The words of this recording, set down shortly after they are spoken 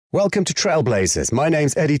Welcome to Trailblazers. My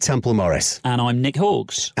name's Eddie Temple Morris. And I'm Nick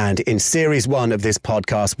Hawkes. And in Series 1 of this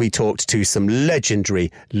podcast, we talked to some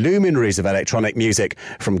legendary luminaries of electronic music,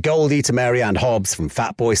 from Goldie to Mary Ann Hobbs, from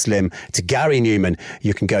Fatboy Slim to Gary Newman.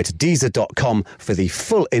 You can go to Deezer.com for the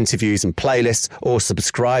full interviews and playlists, or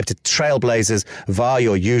subscribe to Trailblazers via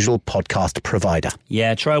your usual podcast provider.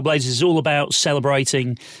 Yeah, Trailblazers is all about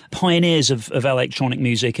celebrating pioneers of electronic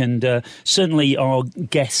music, and certainly our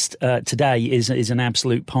guest today is an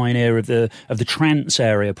absolute pioneer of the trance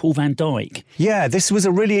area, Paul van Dyk. Yeah, this was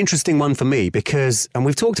a really interesting one for me because, and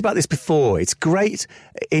we've talked about this before, it's great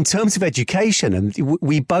in terms of education, and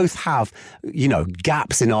we both have,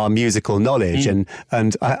 gaps in our musical knowledge, and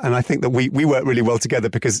I think that we work really well together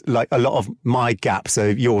because, like, a lot of my gaps are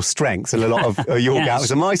your strengths, and a lot of your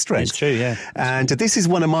gaps are my strengths. It's true, yeah. And this is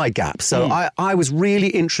one of my gaps. So I was really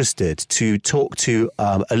interested to talk to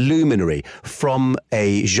a luminary from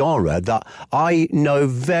a genre that I know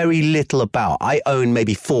very little about. I own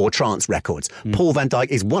maybe 4 trance records. Paul van Dyk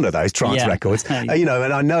is one of those trance records, and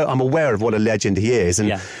I'm aware of what a legend he is.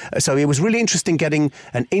 And so it was really interesting getting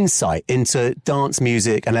an insight into dance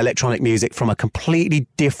music and electronic music from a completely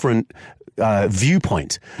different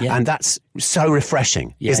viewpoint, and that's so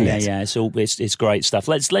refreshing, isn't it? Yeah, it's great stuff.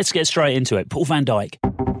 Let's get straight into it. Paul van Dyk.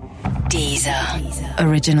 Deezer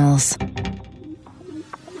Originals.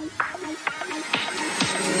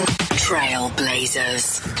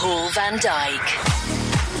 Trailblazers. Paul van Dyk.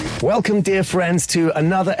 Welcome, dear friends, to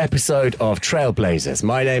another episode of Trailblazers.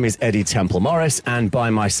 My name is Eddie Temple Morris, and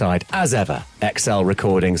by my side, as ever, XL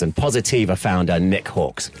Recordings and Positiva founder Nick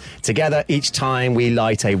Hawkes. Together, each time we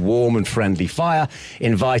light a warm and friendly fire,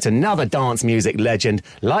 invite another dance music legend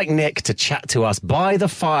like Nick to chat to us by the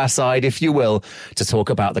fireside, if you will, to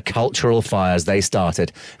talk about the cultural fires they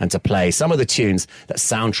started and to play some of the tunes that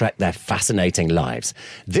soundtrack their fascinating lives.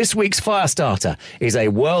 This week's Firestarter is a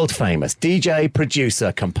world-famous DJ,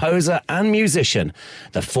 producer, composer and musician,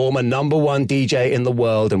 the former #1 DJ in the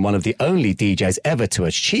world and one of the only DJs ever to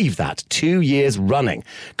achieve that 2 years running,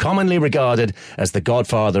 commonly regarded as the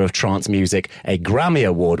godfather of trance music, a Grammy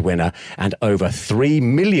Award winner, and over 3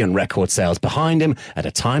 million record sales behind him at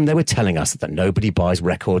a time they were telling us that nobody buys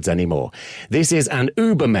records anymore. This is an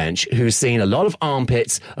Ubermensch who's seen a lot of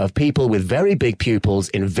armpits of people with very big pupils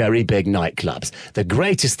in very big nightclubs. The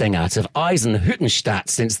greatest thing out of Eisenhüttenstadt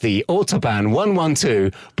since the Autobahn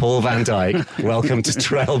 112, Paul van Dyk. Welcome to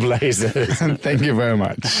Trailblazers. Thank you very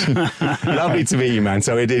much. Lovely to meet you, man.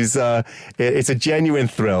 So it's a genuine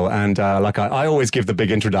thrill, and I always give the big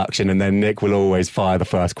introduction, and then Nick will always fire the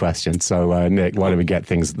first question. So Nick, why don't we get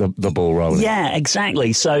the ball rolling? Yeah,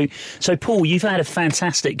 exactly. So Paul, you've had a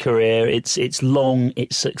fantastic career. It's long,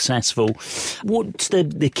 it's successful. What's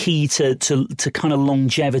the key to kind of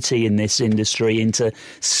longevity in this industry, into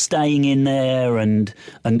staying in there and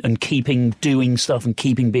keeping doing stuff and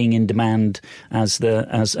keeping being in demand as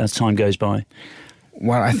time goes by?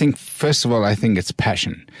 Well, I think, first of all, it's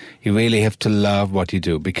passion. You really have to love what you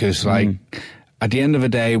do because, at the end of the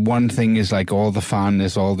day, one thing is like all the fun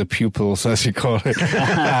is all the pupils, as you call it.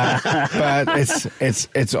 But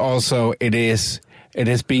it's also, it is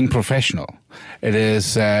being professional. It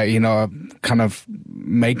is, kind of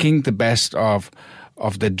making the best of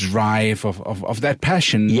the drive of that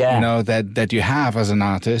passion, that you have as an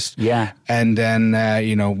artist. Yeah. And then,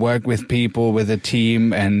 work with people, with a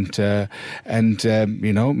team and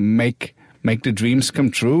make the dreams come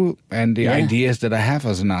true and the ideas that I have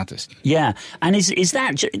as an artist. Yeah. And is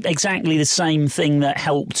that exactly the same thing that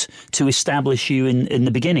helped to establish you in the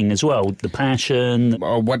beginning as well? The passion?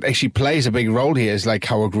 What actually plays a big role here is like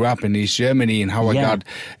how I grew up in East Germany and how I got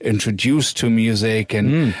introduced to music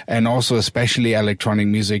and also especially electronic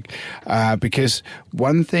music. Because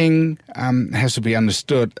one thing has to be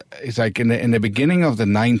understood is like in the beginning of the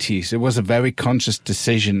 90s, it was a very conscious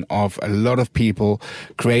decision of a lot of people,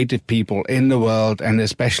 creative people in the world and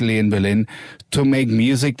especially in Berlin, to make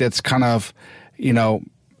music that's kind of,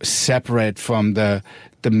 separate from the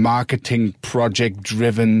marketing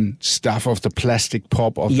project-driven stuff of the plastic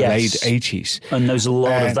pop of the late 80s. And there was a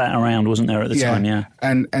lot of that around, wasn't there, at the time, yeah.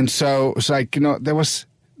 And so it's like, there was,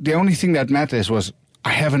 the only thing that matters was,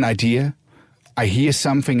 I have an idea, I hear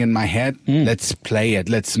something in my head, let's play it,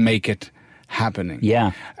 let's make it happening.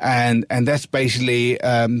 Yeah. And that's basically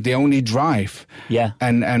the only drive. Yeah.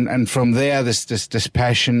 And from there, this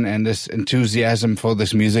passion and this enthusiasm for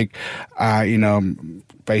this music,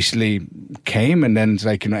 basically came, and then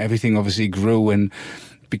like, everything obviously grew, and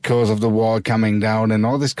because of the wall coming down and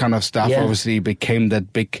all this kind of stuff, obviously became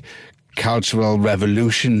that big cultural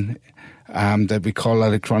revolution that we call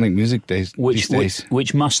electronic music these days.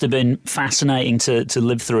 Which must have been fascinating to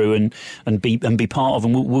live through and be part of,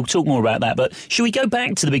 and we'll talk more about that. But should we go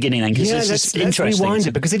back to the beginning then? Because let's rewind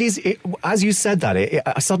it, because as you said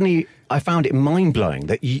that, suddenly I found it mind-blowing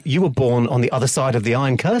that you were born on the other side of the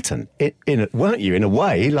Iron Curtain, weren't you, in a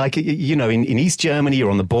way? Like, in East Germany,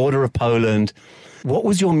 you're on the border of Poland. What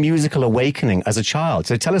was your musical awakening as a child?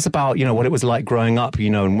 So tell us about, what it was like growing up,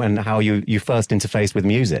 and how you first interfaced with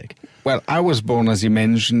music. Well, I was born, as you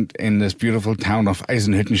mentioned, in this beautiful town of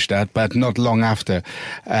Eisenhüttenstadt, but not long after,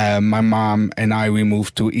 my mom and we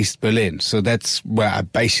moved to East Berlin. So that's where I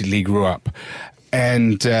basically grew up.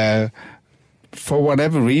 And for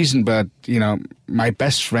whatever reason, but, my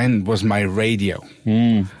best friend was my radio.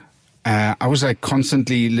 I was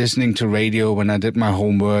constantly listening to radio when I did my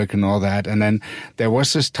homework and all that. And then there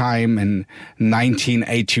was this time in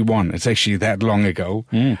 1981. It's actually that long ago.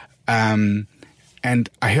 And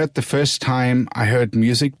I heard the first time I heard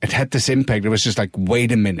music, it had this impact. It was just like,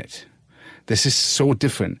 wait a minute. This is so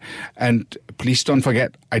different. And please don't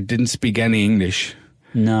forget, I didn't speak any English.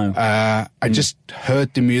 No. I just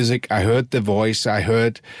heard the music. I heard the voice. I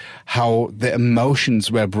heard how the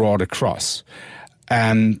emotions were brought across.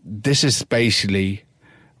 And this is basically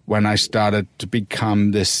when I started to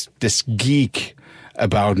become this geek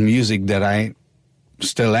about music that I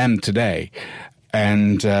still am today.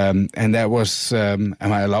 And that was, am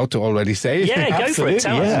I allowed to already say it? Yeah, go for it,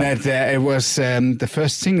 tell us. That, it was the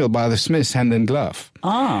first single by the Smiths, Hand in Glove.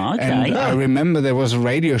 Ah, okay. And I remember there was a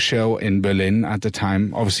radio show in Berlin at the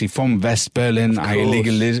time, obviously from West Berlin. I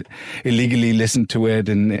illegally listened to it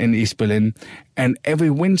in East Berlin. And every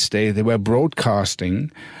Wednesday they were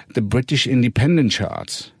broadcasting the British independent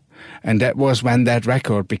charts. And that was when that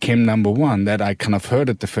record became number one, that I kind of heard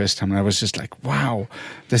it the first time. And I was just like, wow,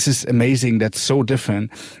 this is amazing. That's so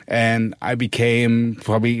different. And I became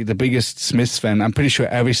probably the biggest Smiths fan. I'm pretty sure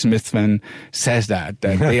every Smiths fan says that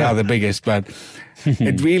they are the biggest. But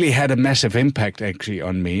it really had a massive impact actually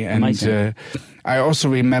on me. And I also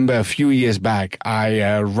remember a few years back,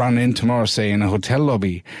 I run into Morrissey in a hotel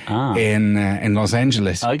lobby in Los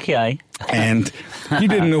Angeles. Okay. And he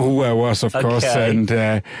didn't know who I was, of course.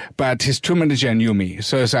 And but his tour manager knew me,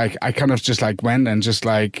 so it's like I kind of just went and just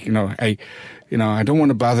hey, I don't want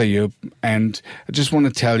to bother you, and I just want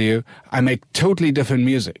to tell you I make totally different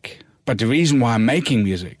music, but the reason why I'm making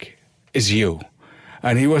music is you.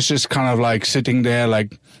 And he was just kind of sitting there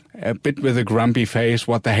a bit with a grumpy face.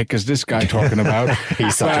 What the heck is this guy talking about?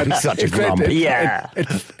 He's such a grump.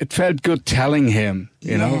 It felt good telling him,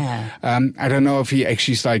 you know. I don't know if he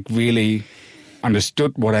actually really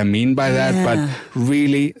understood what I mean by that, but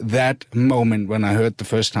really that moment when I heard the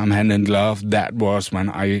first time Hand in Glove, that was when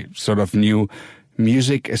I sort of knew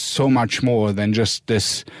music is so much more than just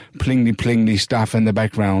this plingly stuff in the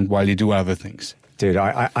background while you do other things. Dude,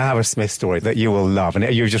 I have a Smith story that you will love,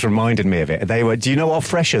 and you just reminded me of it. Do you know what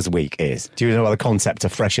Freshers Week is? Do you know what the concept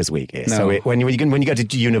of Freshers Week is? No. So when you go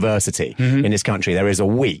to university in this country, there is a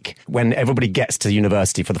week when everybody gets to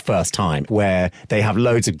university for the first time, where they have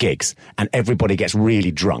loads of gigs and everybody gets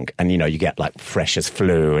really drunk, and you get freshers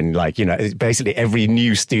flu, and basically every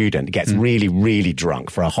new student gets really, really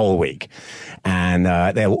drunk for a whole week, and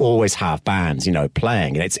they'll always have bands,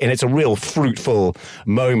 playing, and it's a real fruitful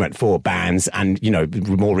moment for bands and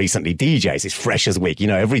more recently DJs. It's Freshers Week.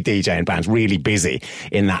 Every DJ and band's really busy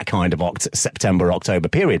in that kind of September, October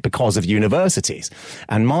period because of universities.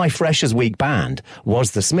 And my Freshers Week band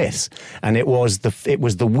was the Smiths, and it was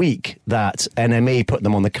the week that NME put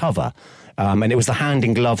them on the cover. And it was the Hand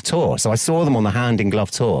in Glove tour. So I saw them on the Hand in Glove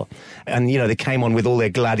tour. And, they came on with all their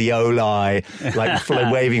gladioli,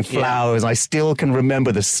 waving flowers. I still can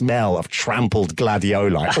remember the smell of trampled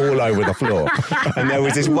gladioli all over the floor. And there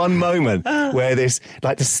was this one moment where the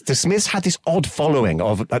Smiths had this odd following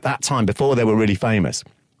at that time, before they were really famous.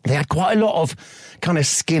 They had quite a lot of kind of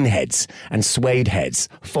skinheads and suede heads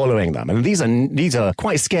following them. And these are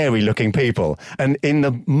quite scary looking people. And in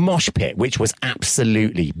the mosh pit, which was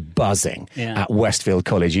absolutely buzzing at Westfield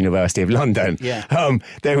College, University of London,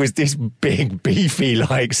 there was this big, beefy,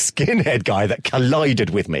 skinhead guy that collided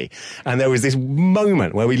with me. And there was this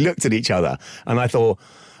moment where we looked at each other and I thought,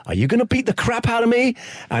 are you going to beat the crap out of me?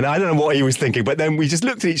 And I don't know what he was thinking, but then we just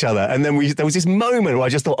looked at each other, and then there was this moment where I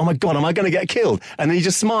just thought, oh my God, am I going to get killed? And then he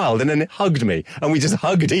just smiled and then hugged me, and we just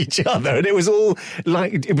hugged each other. And it was all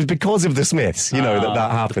it was because of the Smiths, that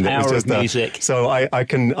happened. The power it was just of music. So I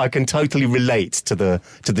can totally relate to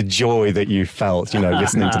the joy that you felt,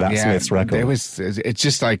 listening to that Smiths record. It's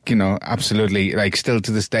just absolutely, still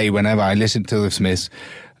to this day, whenever I listen to the Smiths,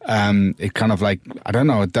 it kind of like, I don't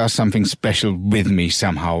know, it does something special with me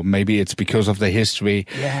somehow. Maybe it's because of the history.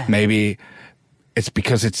 Yeah. Maybe it's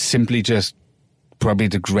because it's simply just probably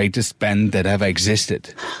the greatest band that ever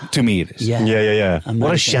existed. To me, it is. Yeah. Yeah. What a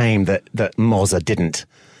Amazing. shame that Mozza didn't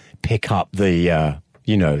pick up the,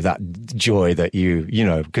 that joy that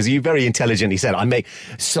because you very intelligently said, I make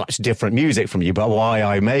such different music from you, but why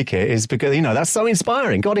I make it is because, that's so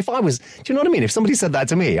inspiring. God, if I was, do you know what I mean? If somebody said that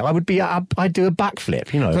to me, I'd do a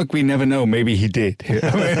backflip, Look, we never know. Maybe he did.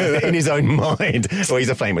 in his own mind. Well, he's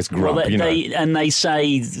a famous grump, Well, they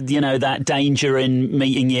say, that danger in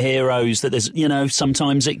meeting your heroes, that there's,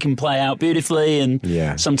 sometimes it can play out beautifully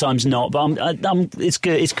and sometimes not. But it's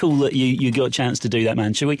good. It's cool that you got a chance to do that,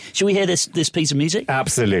 man. Should we hear this piece of music?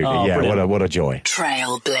 Absolutely, Oh, yeah. brilliant. What a joy.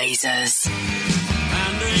 Trailblazers.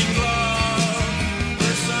 And in love,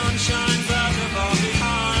 the sun shines out of our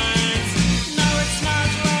behinds. No, it's not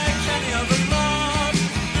like any other love.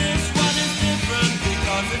 This one is different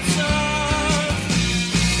because it's us.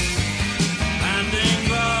 And in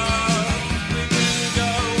love, we can go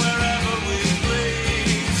wherever we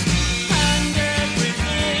please. And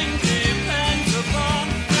everything depends upon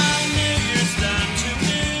how near you stand to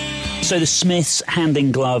me. So the Smiths, hand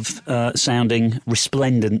in glove, sounding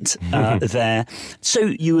resplendent there. So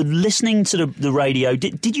you were listening to the radio.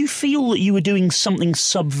 Did you feel that you were doing something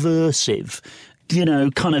subversive?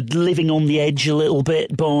 Kind of living on the edge a little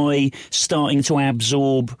bit by starting to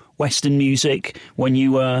absorb Western music when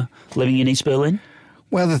you were living in East Berlin?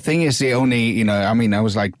 Well, the thing is, I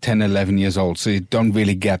was like 10, 11 years old, so you don't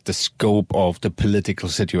really get the scope of the political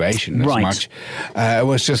situation as Right. much. It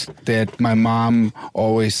was just that my mom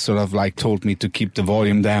always sort of like told me to keep the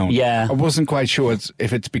volume down. Yeah. I wasn't quite sure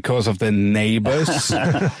if it's because of the neighbors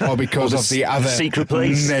or because of the other secret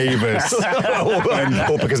police. neighbors.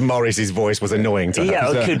 or because Morris's voice was annoying to her.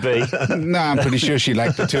 Yeah, it could be. No, I'm pretty sure she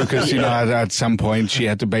liked it too, because, at some point she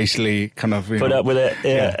had to basically kind of... Put up with it.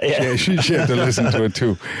 Yeah. She had to listen to it too.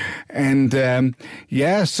 And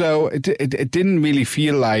so it didn't really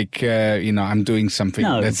feel like I'm doing something,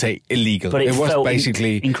 No. let's say, illegal. But it was felt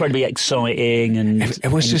basically incredibly exciting and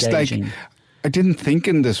it was just like, engaging. I didn't think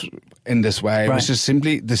in this way. It Right. was just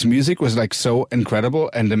simply, this music was like so incredible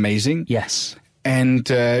and amazing. Yes. And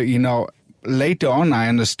later on, I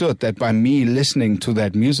understood that by me listening to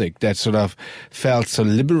that music, that sort of felt so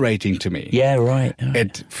liberating to me. Yeah, right.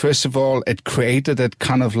 It, first of all, it created that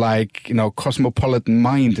kind of like, cosmopolitan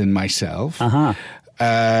mind in myself. Uh-huh.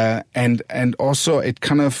 And also it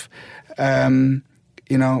kind of, I don't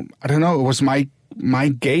know, it was my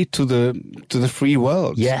gate to the free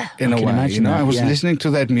world. Yeah, in I a can way. imagine that, I was yeah. listening to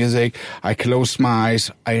that music. I closed my eyes.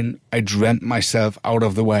 I dreamt myself out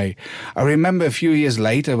of the way. I remember a few years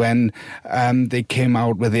later when they came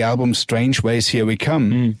out with the album "Strange Ways, Here We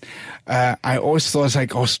Come." I always thought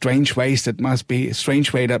like, oh, Strange Ways, that must be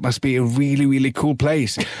a really, really cool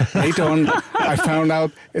place. Later on, I found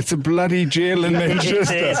out it's a bloody jail in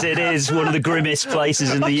Manchester. It is one of the grimmest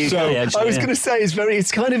places in the UK. So, actually, I was going to say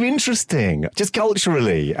it's kind of interesting, just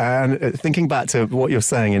culturally, and thinking back to what you're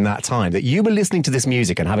saying in that time, that you were listening to this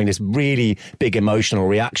music and having this really big emotional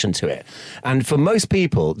reaction to it. And for most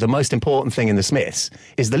people, the most important thing in the Smiths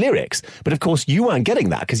is the lyrics. But of course, you weren't getting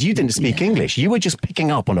that because you didn't speak English. You were just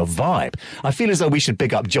picking up on a vibe. I feel as though we should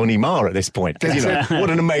big up Johnny Marr at this point. 'Cause, what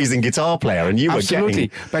an amazing guitar player, and you were Absolutely.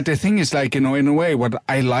 getting. But the thing is, like, in a way, what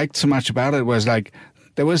I liked so much about it was like,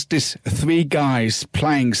 there was this three guys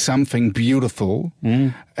playing something beautiful,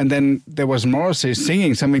 and then there was Morrissey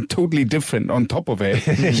singing something totally different on top of it.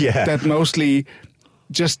 Yeah. That mostly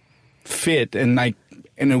just fit and like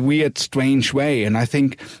in a weird, strange way. And I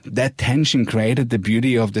think that tension created the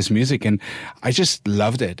beauty of this music, and I just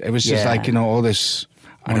loved it. It was just Yeah. like, all this,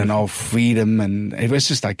 I don't know, freedom, and it was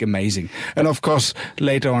just like amazing. And of course,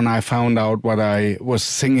 later on, I found out what I was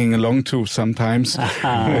singing along to sometimes,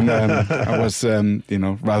 and I was,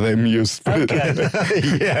 rather amused.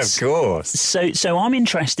 Yeah, of course. So I'm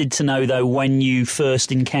interested to know, though, when you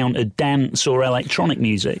first encountered dance or electronic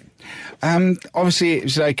music. Obviously,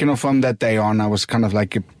 it's like, from that day on, I was kind of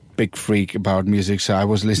like a big freak about music, so I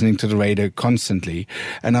was listening to the radio constantly,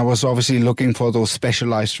 and I was obviously looking for those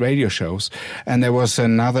specialized radio shows. And there was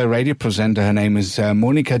another radio presenter, her name is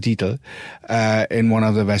Monika Dietl, in one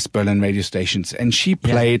of the West Berlin radio stations, and she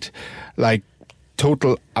played like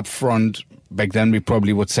total upfront, back then we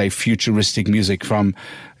probably would say futuristic music from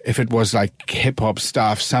if it was like hip hop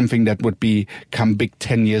stuff, something that would become big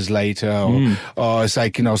 10 years later, or it's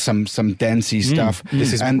like, some dancey stuff.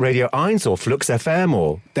 This is Radio 1 or Flux FM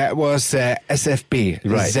or? That was SFB,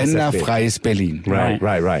 Right, Sender SFB. Freies Berlin.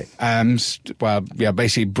 Right.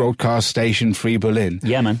 Basically broadcast station Free Berlin.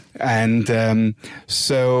 Yeah, man. And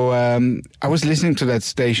so I was listening to that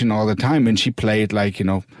station all the time, and she played like,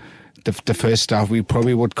 the first stuff we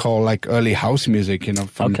probably would call like early house music,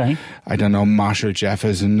 from, Okay. I don't know, Marshall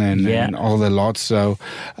Jefferson and all the lots. So,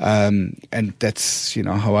 and that's,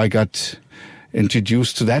 how I got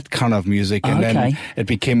introduced to that kind of music, and then it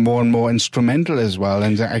became more and more instrumental as well.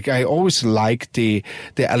 And I always liked the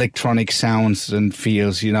electronic sounds and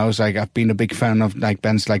feels. It's like I've been a big fan of like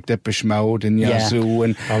bands like Depeche Mode and Yazoo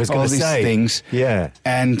and I was all gonna these say, things. Yeah.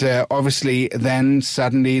 And obviously, then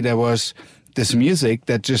suddenly there was this music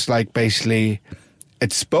that just like basically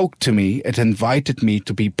it spoke to me. It invited me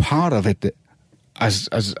to be part of it as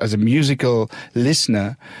a musical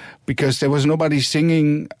listener, because there was nobody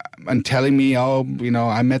singing and telling me,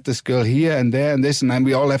 I met this girl here and there and this, and then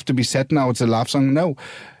we all have to be set now. It's a love song. No,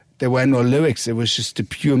 there were no lyrics. It was just the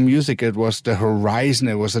pure music. It was the horizon.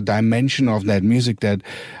 It was a dimension of that music that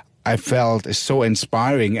I felt is so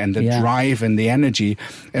inspiring, and the drive and the energy.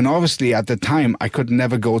 And obviously at the time I could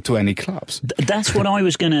never go to any clubs. That's what I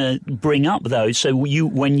was going to bring up, though. So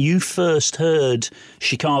when you first heard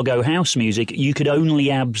Chicago house music, you could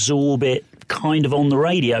only absorb it kind of on the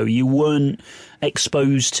radio. You weren't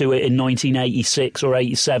exposed to it in 1986 or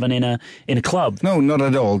 87 in a club. No, not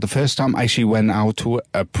at all. The first time I actually went out to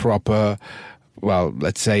a proper,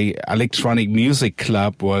 let's say electronic music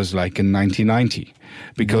club was like in 1990.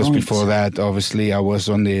 Because before that, obviously, I was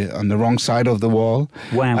on the wrong side of the wall,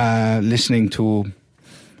 listening to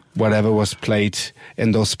whatever was played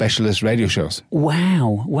in those specialist radio shows.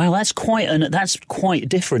 Wow, that's quite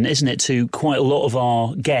different, isn't it, to quite a lot of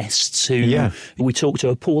our guests who we talk to,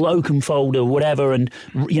 a Paul Oakenfold or whatever, and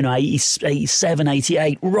 87,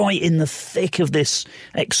 88, right in the thick of this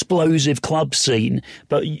explosive club scene.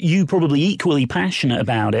 But you probably equally passionate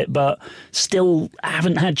about it, but still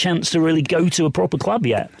haven't had chance to really go to a proper club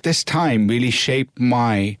yet. This time really shaped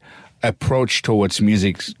my approach towards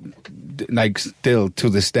music, like still to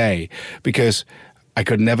this day, because I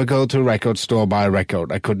could never go to a record store, buy a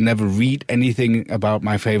record. I could never read anything about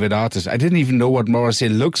my favorite artist. I didn't even know what Morrissey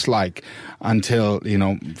looks like until,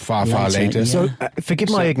 far later. Yeah. So, forgive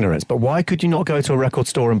my ignorance, but why could you not go to a record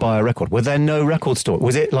store and buy a record? Were there no record store?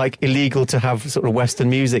 Was it like illegal to have sort of Western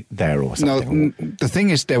music there or something? No, the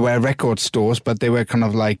thing is, there were record stores, but they were kind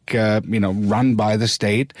of like, run by the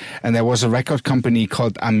state. And there was a record company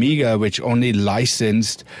called Amiga, which only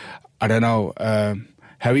licensed, I don't know,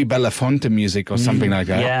 Harry Belafonte music or something like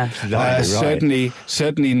that. Yeah,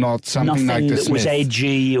 certainly not something nothing like the that was Smiths.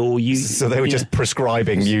 edgy or you. So they were just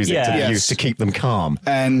prescribing music to the youth to keep them calm.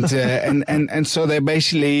 And so they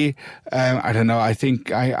basically, I don't know. I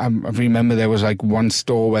think I remember there was like one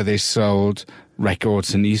store where they sold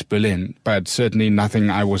records in East Berlin, but certainly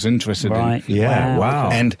nothing I was interested in. Yeah,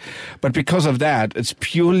 wow. But because of that, it's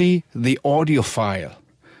purely the audiophile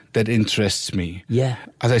that interests me. Yeah.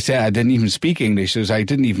 As I said, I didn't even speak English, so I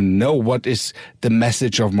didn't even know what is the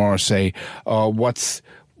message of Morrissey, or what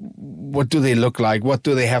do they look like, what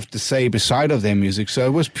do they have to say beside of their music. So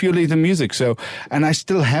it was purely the music. So, and I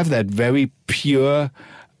still have that very pure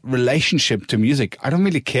relationship to music. I don't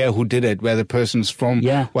really care who did it, where the person's from,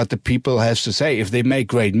 what the people has to say. If they make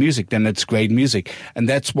great music, then it's great music. And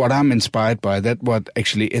that's what I'm inspired by. That's what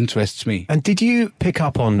actually interests me. And did you pick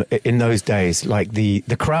up on, in those days, like the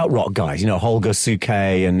krautrock guys, Holger Suke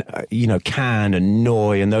and, Can and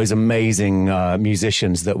Neu and those amazing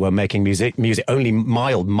musicians that were making music only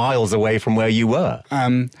miles away from where you were?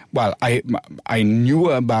 Well, I knew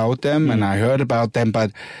about them and I heard about them,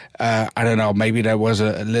 but I don't know, maybe that was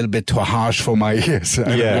a little bit too harsh for my ears.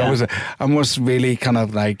 I was really kind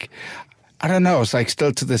of like, I don't know, it's like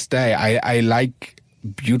still to this day, I like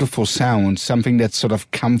beautiful sounds, something that's sort of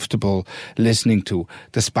comfortable listening to,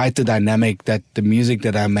 despite the dynamic that the music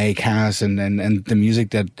that I make has and the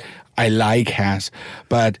music that I like has.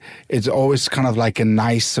 But it's always kind of like a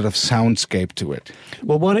nice sort of soundscape to it.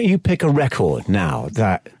 Well, why don't you pick a record now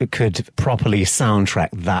that could properly soundtrack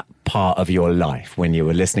that part of your life when you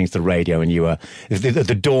were listening to the radio and you were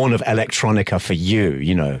the dawn of electronica for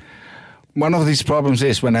you, One of these problems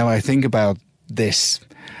is whenever I think about this,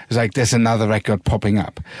 it's like there's another record popping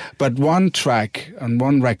up. But one track on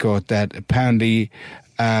one record that apparently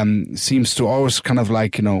seems to always kind of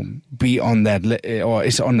like, be on that or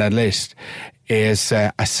is on that list is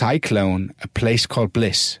a Cyclone, A Place Called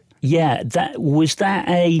Bliss. Yeah, that was that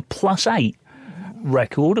a +8?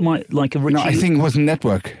 record? Am I like a Richie? No, I think it was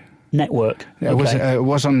Network. Network. It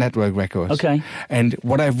was on Network Records. Okay. And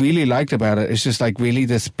what I really liked about it is just like really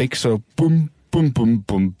this big sort of boom, boom, boom,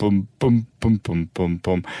 boom, boom, boom, boom, boom, boom,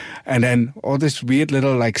 boom. And then all this weird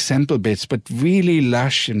little like sample bits, but really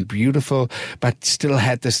lush and beautiful, but still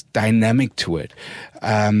had this dynamic to it.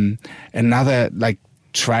 Another like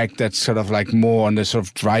track that's sort of like more on the sort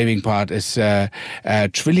of driving part is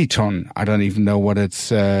Trilliton. I don't even know what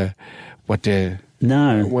it's, what the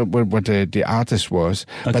artist was,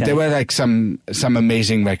 Okay. but there were like some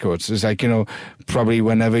amazing records. It's like, probably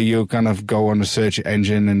whenever you kind of go on a search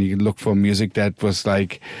engine and you look for music that was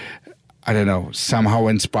like, I don't know, somehow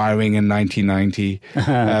inspiring in 1990,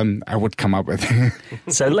 I would come up with.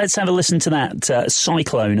 So let's have a listen to that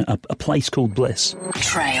Cyclone, a place called Bliss.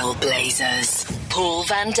 Trailblazers, Paul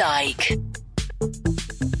van Dyk.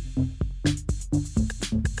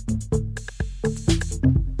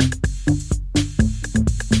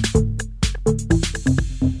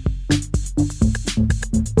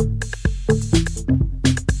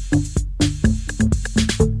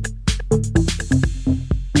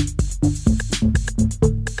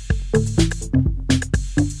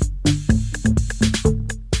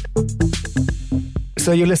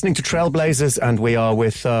 So you're listening to Trailblazers, and we are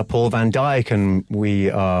with Paul van Dyk, and we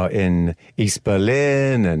are in East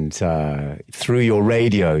Berlin, and through your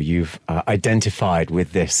radio you've identified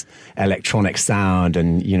with this electronic sound,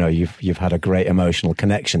 and you've had a great emotional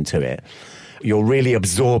connection to it. You're really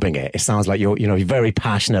absorbing it. It sounds like you're very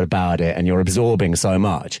passionate about it, and you're absorbing so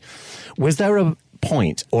much. Was there a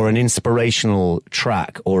point or an inspirational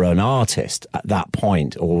track or an artist at that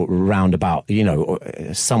point or roundabout,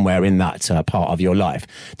 somewhere in that part of your life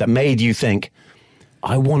that made you think,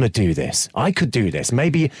 I want to do this. I could do this.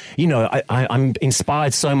 Maybe, I'm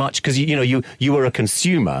inspired so much because, you were a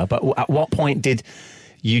consumer, but at what point did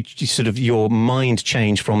you sort of your mind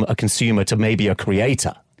change from a consumer to maybe a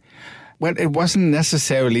creator? Well, it wasn't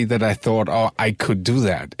necessarily that I thought, I could do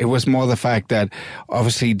that. It was more the fact that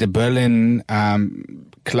obviously the Berlin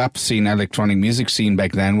club scene, electronic music scene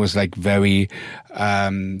back then was like very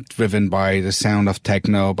driven by the sound of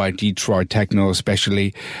techno, by Detroit techno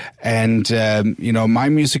especially. And, my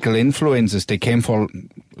musical influences, they came from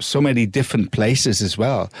so many different places as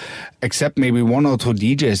well, except maybe one or two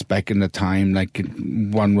DJs back in the time. Like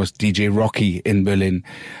one was DJ Rocky in Berlin.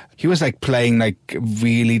 He was like playing like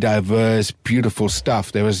really diverse, beautiful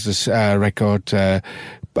stuff. There was this record,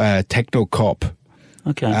 Techno Cop.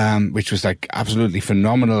 Okay. Which was like absolutely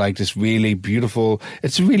phenomenal, like this really beautiful,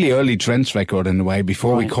 it's a really early trance record in a way,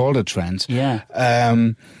 before we called it trance. Yeah.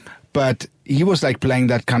 But he was like playing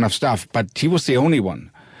that kind of stuff, but he was the only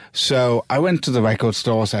one. So I went to the record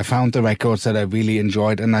stores, I found the records that I really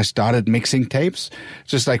enjoyed, and I started mixing tapes,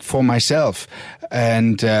 just like for myself.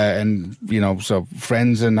 And so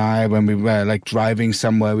friends and I, when we were like driving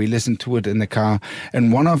somewhere, we listened to it in the car.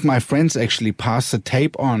 And one of my friends actually passed the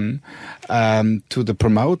tape on to the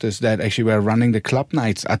promoters that actually were running the club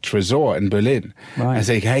nights at Tresor in Berlin. Right. I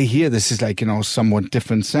say, hey, here, this is like, somewhat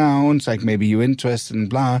different sounds, like maybe you're interested and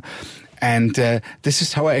blah. And this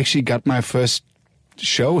is how I actually got my first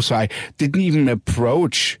show. So I didn't even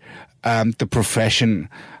approach the profession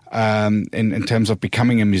in terms of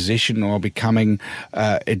becoming a musician or becoming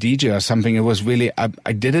a DJ or something. It was really,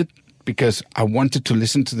 I did it because I wanted to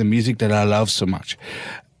listen to the music that I love so much.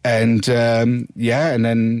 And and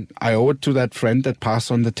then I owe it to that friend that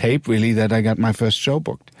passed on the tape, really, that I got my first show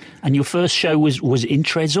booked. And your first show was in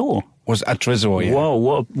Tresor? Was at Tresor, yeah.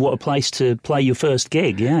 Whoa, what a place to play your first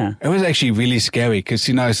gig, yeah. It was actually really scary because,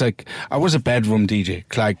 it's like, I was a bedroom DJ,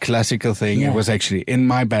 like classical thing. Yeah. It was actually in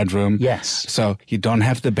my bedroom. Yes. So you don't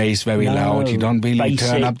have the bass very loud. You don't really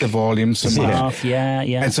turn up the volume so much. Stuff, yeah.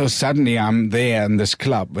 And so suddenly I'm there in this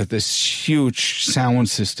club with this huge sound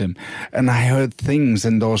system, and I heard things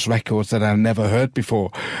in those records that I've never heard before.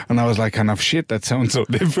 And I was like, kind of shit, that sounds so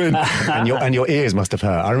different. and your ears must have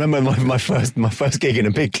hurt. I remember my first gig in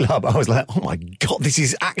a big club. I was like, oh my God, this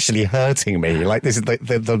is actually hurting me. Like this is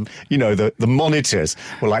the monitors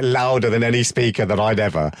were like louder than any speaker that I'd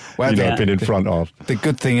ever been in front of. The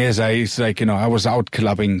good thing is I was out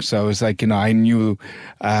clubbing, so it's like, I knew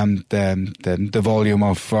the volume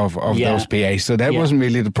of those PAs. So that wasn't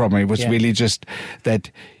really the problem. It was really just that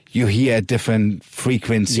you hear different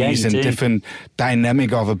frequencies and different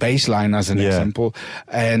dynamic of a bass line, as an example.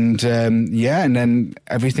 And and then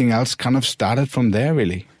everything else kind of started from there,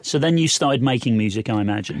 really. So then you started making music, I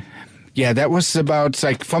imagine. Yeah, that was about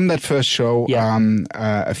like from that first show,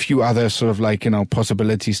 a few other sort of like,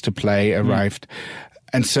 possibilities to play arrived.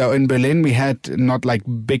 And so in Berlin, we had not like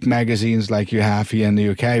big magazines like you have here in the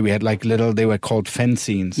UK. We had like little, they were called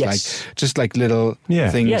fanzines, Yes. like just like little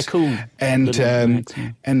things. Yeah, cool. And Little mags,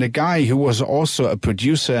 yeah. and the guy who was also a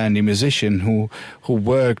producer and a musician who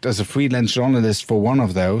worked as a freelance journalist for one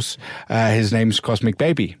of those, his name's Cosmic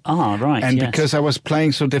Baby. Ah, right. And yes. because I was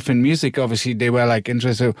playing so different music, obviously they were like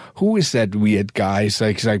interested. Who is that weird guy?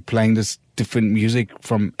 So he's like playing this different music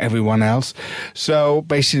from everyone else. So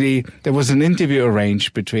basically, there was an interview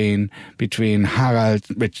arranged between Harald,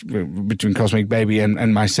 between Cosmic Baby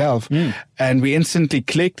and myself, and we instantly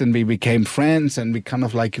clicked and we became friends, and we kind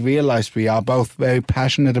of like realized we are both very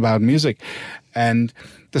passionate about music, and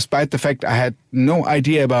despite the fact I had no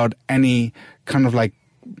idea about any kind of like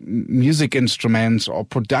music instruments or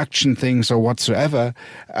production things or whatsoever,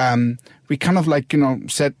 we kind of like,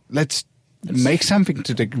 said, let's make something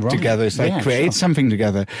together. It's like create something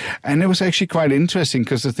together. And it was actually quite interesting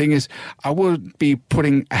because the thing is, I would be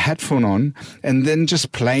putting a headphone on and then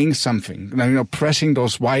just playing something, pressing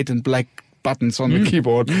those white and black buttons on the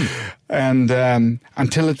keyboard, and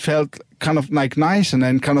until it felt kind of like nice, and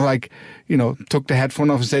then kind of like, took the headphone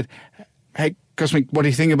off and said, hey, Cosmic, what do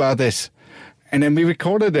you think about this? And then we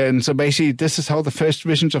recorded it. And so basically, this is how the first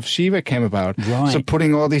Visions of Shiva came about. Right. So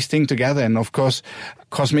putting all these things together. And of course,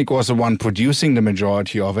 Cosmic was the one producing the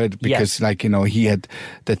majority of it because, he had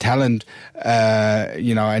the talent,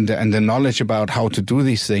 and the knowledge about how to do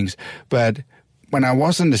these things. But when I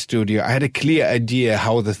was in the studio, I had a clear idea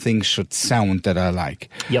how the things should sound that I like.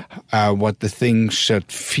 Yep. What the things should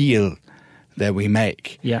feel that we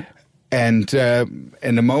make. Yeah. And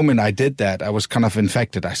in the moment I did that, I was kind of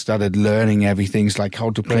infected. I started learning everything, like how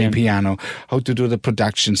to play piano, how to do the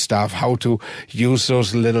production stuff, how to use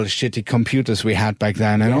those little shitty computers we had back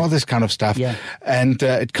then, and all this kind of stuff. Yeah. And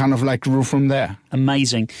it kind of like grew from there.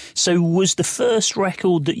 Amazing. So was the first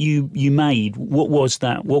record that you made, what was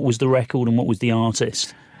that? What was the record and what was the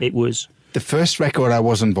artist? It was... The first record I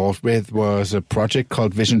was involved with was a project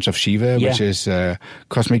called Visions of Shiva, which is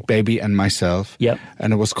Cosmic Baby and myself. Yep.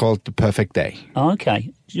 And it was called The Perfect Day. Oh, okay.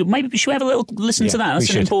 Maybe we should have a little listen to that.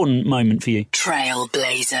 That's an important moment for you.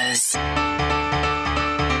 Trailblazers.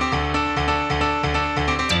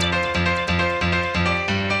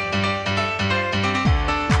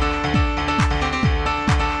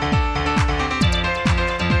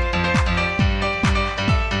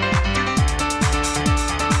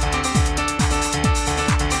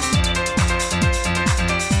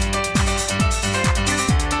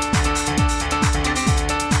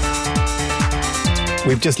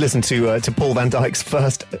 We've just listened to Paul van Dyk's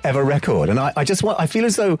first ever record, and I feel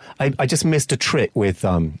as though I just missed a trick with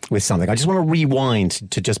something. I just want to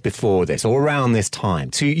rewind to just before this or around this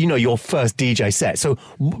time to your first DJ set. So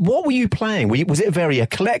what were you playing? Was it very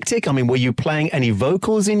eclectic? I mean, were you playing any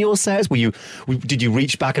vocals in your sets? Did you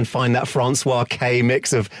reach back and find that Francois K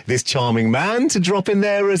mix of This Charming Man to drop in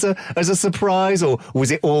there as a surprise, or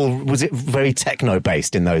was it very techno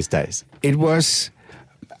based in those days? It was.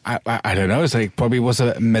 I don't know. It's like probably was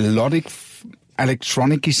a melodic,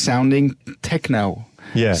 electronic-y sounding techno.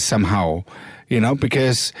 Yeah. Somehow,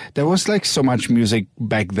 because there was like so much music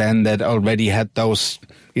back then that already had those,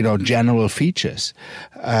 general features,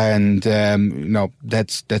 and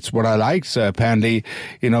that's what I liked. So apparently,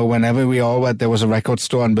 whenever we all went, there was a record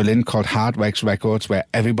store in Berlin called Hardwax Records where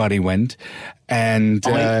everybody went, and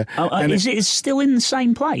is it still in the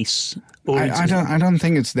same place? I don't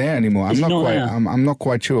think it's there anymore. I'm not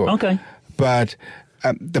quite sure. Okay. But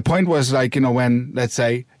the point was when, let's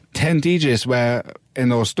say, 10 DJs were in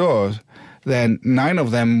those stores, then 9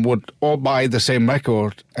 of them would all buy the same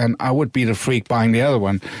record, and I would be the freak buying the other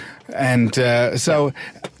one. And so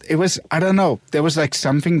it was, I don't know, there was like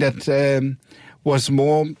something that was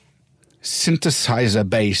more synthesizer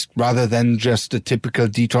based rather than just the typical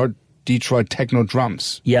Detroit techno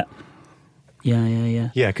drums. Yeah. Yeah.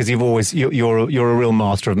 Yeah, because you're a real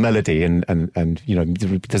master of melody, and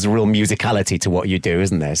there's a real musicality to what you do,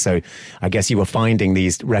 isn't there? So I guess you were finding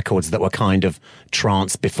these records that were kind of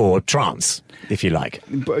trance before trance, if you like.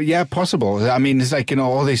 But yeah, possible. I mean, it's like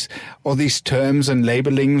all these terms and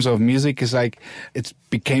labelings of music is like it's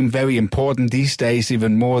became very important these days,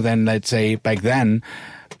 even more than let's say back then.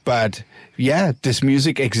 But yeah, this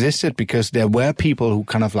music existed because there were people who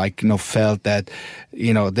kind of like, felt that,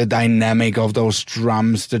 the dynamic of those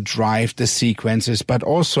drums, the drive, the sequences, but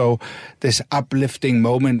also this uplifting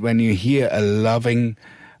moment when you hear a loving,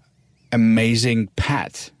 amazing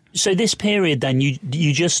pad. So this period then, you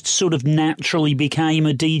just sort of naturally became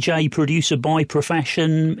a DJ producer by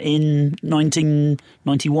profession in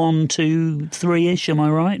 1991 to 3-ish, am I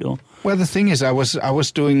right? Or Well, the thing is, I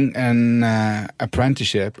was doing an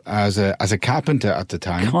apprenticeship as a carpenter at the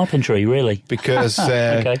time. Carpentry, really? Because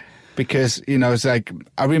Okay. because it's like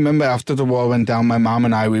I remember after the wall went down, my mom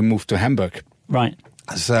and we moved to Hamburg. Right.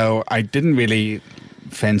 So I didn't really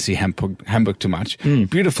fancy Hamburg too much.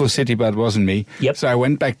 Beautiful city, but it wasn't me. Yep. So I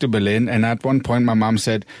went back to Berlin, and at one point my mom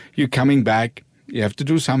said, "You're coming back. You have to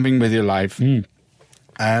do something with your life."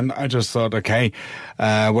 And I just thought, okay,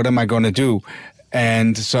 what am I going to do?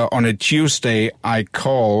 And so on a Tuesday, I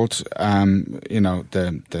called,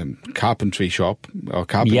 the carpentry shop or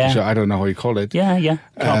carpentry shop. I don't know how you call it. Yeah.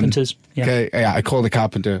 Carpenters. Yeah. Okay, yeah, I called the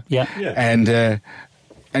carpenter. Yeah.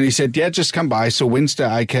 And he said, yeah, just come by. So Wednesday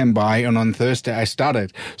I came by, and on Thursday I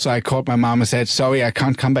started. So I called my mom and said, sorry, I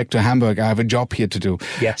can't come back to Hamburg. I have a job here to do.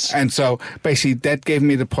 Yes. And so basically that gave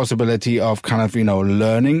me the possibility of kind of,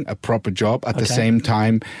 learning a proper job at the same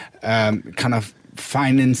time, kind of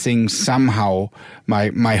financing somehow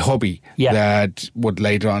my hobby that would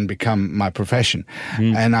later on become my profession.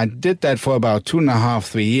 And I did that for about 2.5,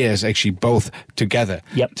 3 years, actually both together,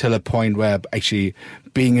 till a point where actually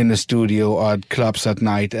being in the studio or at clubs at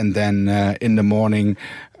night and then in the morning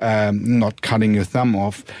not cutting your thumb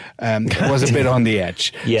off was a bit on the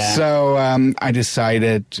edge. Yeah. So I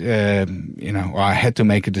decided, I had to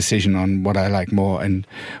make a decision on what I like more and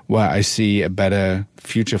where I see a better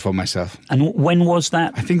future for myself. And when was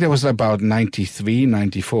that? I think that was about 93,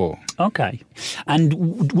 94. Okay.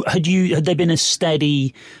 And had there been a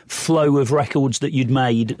steady flow of records that you'd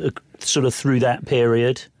made sort of through that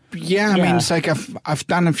period? Yeah, I mean, it's like I've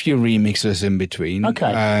done a few remixes in between.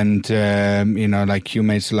 Okay. And, like You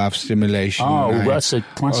Made Love Stimulation. Oh, that's a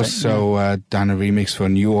classic. Also done a remix for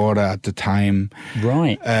New Order at the time.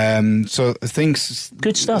 Right. So things...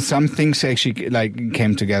 Good stuff. Some things actually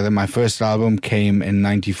came together. My first album came in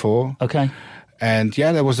 94. Okay. And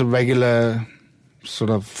yeah, there was a regular sort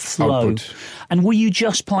of flow. output. And were you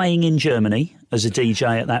just playing in Germany as a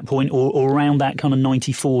DJ at that point, or around that kind of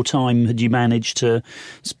 94 time had you managed to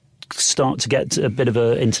start to get a bit of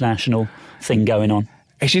an international thing going on?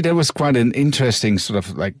 Actually, that was quite an interesting sort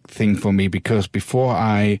of thing for me, because before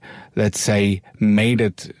I, let's say, made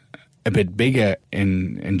it a bit bigger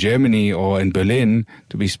in Germany or in Berlin,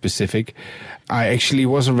 to be specific, I actually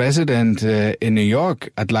was a resident in New York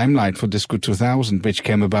at Limelight for Disco 2000, which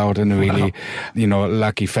came about in a really,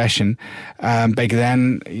 lucky fashion. Back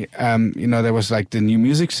then, there was the New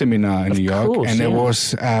Music Seminar in New York, and there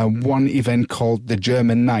was one event called the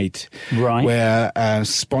German Night, right, where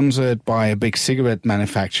sponsored by a big cigarette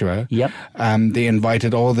manufacturer. Yep. They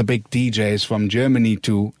invited all the big DJs from Germany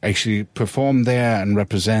to actually perform there and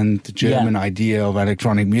represent the German idea of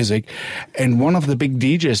electronic music. And one of the big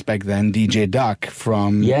DJs back then, DJ Duck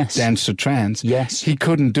from Dance to Trance, he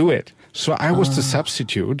couldn't do it. So I was the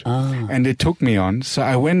substitute, and they took me on. So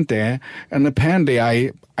I went there, and apparently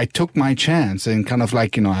I took my chance and kind of I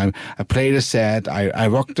played a set, I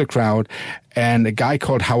rocked the crowd, and a guy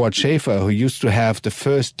called Howard Schaefer, who used to have the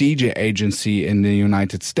first DJ agency in the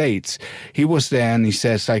United States, he was there, and he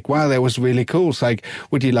says wow, that was really cool. It's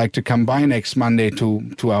would you like to come by next Monday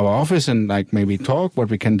to our office and maybe talk what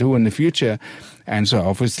we can do in the future? And so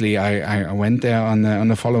obviously I went there on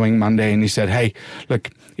the following Monday, and he said, hey, look,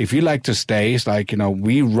 if you like to stay, it's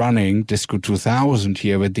we running Disco 2000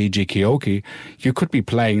 here with DJ Kioki, you could be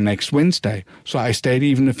playing next Wednesday. So I stayed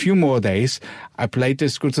even a few more days. I played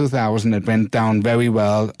Disco 2000. It went down very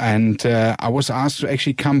well. And I was asked to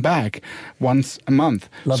actually come back once a month.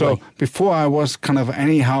 Lovely. So before I was kind of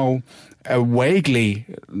anyhow a vaguely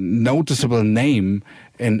noticeable name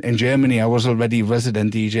in Germany, I was already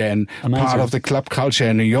resident DJ and part of the club culture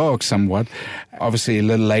in New York somewhat. Obviously, a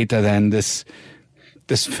little later than this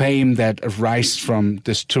fame that arises from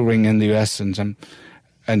this touring in the US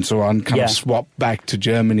and so on, kind of swapped back to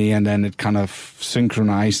Germany, and then it kind of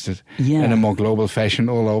synchronized it in a more global fashion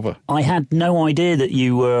all over. I had no idea that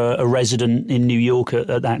you were a resident in New York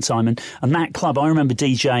at that time. And that club, I remember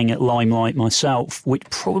DJing at Limelight myself, which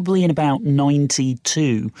probably in about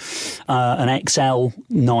 92, an XL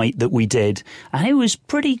night that we did. And it was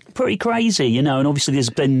pretty crazy, and obviously there's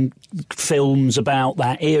been films about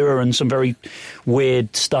that era, and some very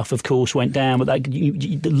weird stuff, of course, went down. But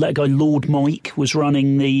that guy, Lord Mike, was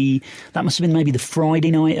running that must have been maybe the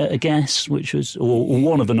Friday night, I guess, which was, or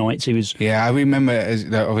one of the nights he was. Yeah, I remember,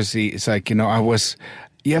 obviously, it's I was,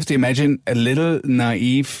 you have to imagine a little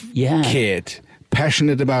naive kid,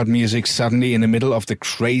 passionate about music, suddenly in the middle of the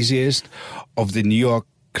craziest of the New York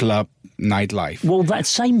club nightlife. Well, that's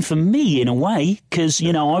same for me in a way, because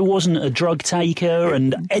I wasn't a drug taker,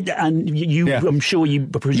 and you, Yeah. I'm sure you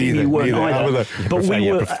presume you weren't Neither. either. I was But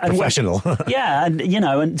we were and professional. yeah,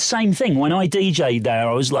 and same thing. When I DJ'd there,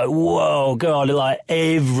 I was like, whoa, God, like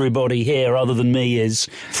everybody here other than me is,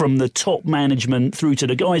 from the top management through to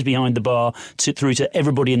the guys behind the bar through to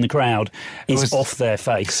everybody in the crowd, is was- off their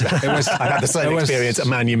face. It was, I had the same experience at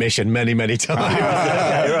Manumission many, many times.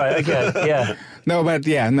 okay, yeah. No, but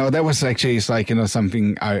that was actually, it's like,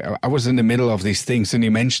 something, I was in the middle of these things, and you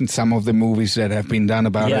mentioned some of the movies that have been done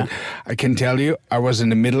about Yeah. it. I can tell you, I was in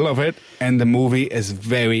the middle of it, and the movie is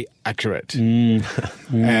very accurate. And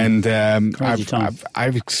Crazy time.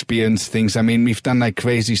 I've experienced things. I mean, we've done like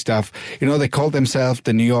crazy stuff. They called themselves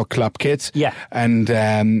the New York Club Kids. Yeah. And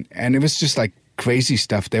it was just like crazy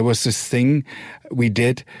stuff. There was this thing we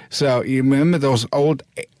did. So you remember those old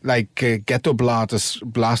ghetto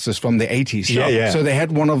blasters from the 80s? Yeah, yeah. So they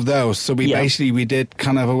had one of those. So we did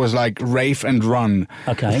kind of, it was like rave and run.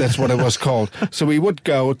 Okay. That's what it was called. So we would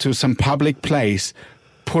go to some public place,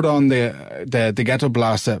 put on the ghetto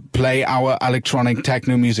blaster, play our electronic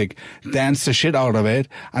techno music, dance the shit out of it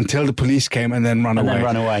until the police came, and then run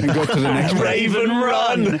away. And go to the next place. Rave and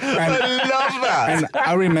run. I love that. And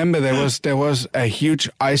I remember there was a huge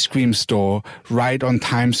ice cream store right on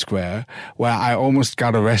Times Square where I almost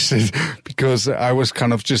got arrested because I was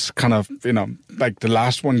kind of like the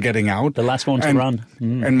last one getting out. The last one to run.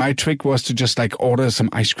 And my trick was to just like order some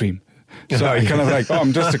ice cream. So I kind of like,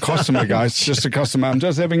 I'm just a customer, guys. Just a customer. I'm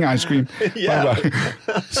just having ice cream. Yeah.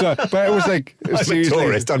 Bye-bye. So, but it was like, I'm a seriously,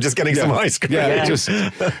 tourist. I'm just getting some ice cream. Yeah, Yeah. it just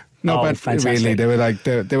no, Oh, but fantastic. really,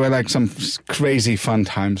 they were like some crazy fun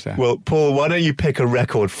times there. Well, Paul, why don't you pick a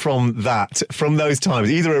record from those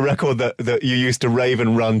times? Either a record that you used to rave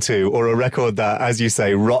and run to, or a record that, as you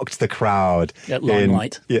say, rocked the crowd At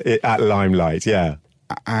Limelight. At Limelight, yeah.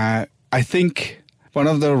 I think one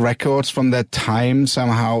of the records from that time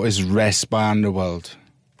somehow is Rest by Underworld.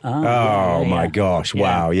 Oh, my yeah. gosh. Yeah.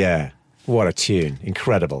 Wow, yeah. What a tune.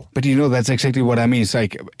 Incredible. But that's exactly what I mean. It's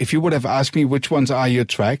like, if you would have asked me which ones are your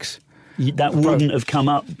tracks, That wouldn't have come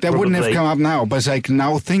up. that wouldn't have probably. come up now. But it's like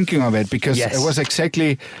now thinking of it, because Yes. it was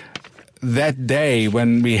exactly that day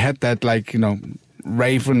when we had that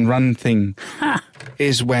rave and run thing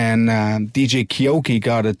is when DJ Kyoki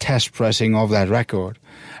got a test pressing of that record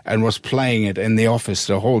and was playing it in the office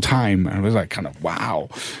the whole time. And it was like kind of, wow.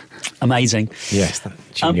 Amazing. Yes, that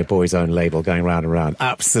Junior Boy's own label going round and round.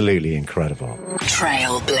 Absolutely incredible.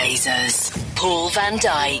 Trailblazers. Paul van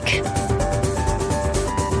Dyk.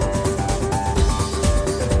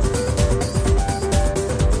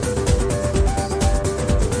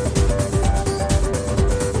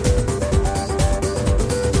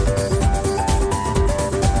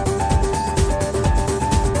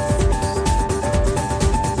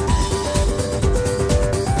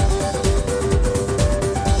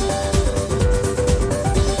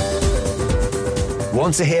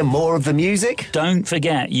 Want to hear more of the music? Don't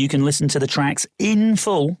forget, you can listen to the tracks in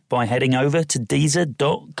full by heading over to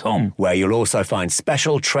Deezer.com. Where you'll also find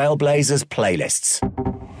special Trailblazers playlists.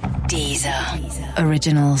 Deezer.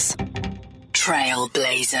 Originals.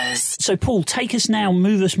 Trailblazers. So, Paul,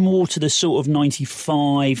 move us more to the sort of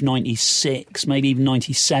 95, 96, maybe even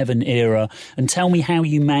 97 era, and tell me how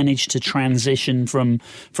you managed to transition from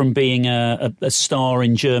being a star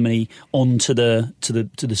in Germany onto the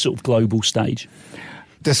sort of global stage.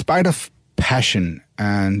 Despite of passion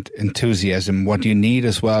and enthusiasm, what you need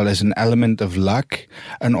as well is an element of luck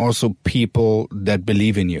and also people that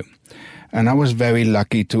believe in you. And I was very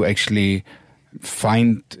lucky to actually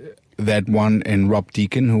find that one in Rob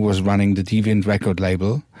Deacon, who was running the Deviant record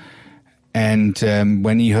label. And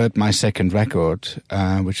when he heard my second record,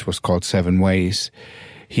 which was called 7 Ways,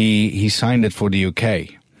 he signed it for the UK.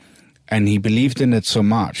 And he believed in it so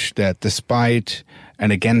much that despite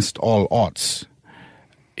and against all odds,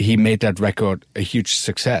 he made that record a huge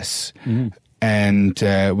success. And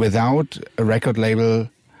without a record label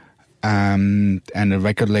and a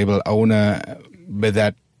record label owner with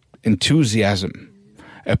that enthusiasm,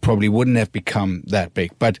 it probably wouldn't have become that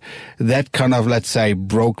big. But that kind of, let's say,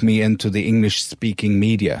 broke me into the English-speaking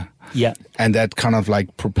media. Yeah. And that kind of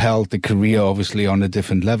like propelled the career, obviously, on a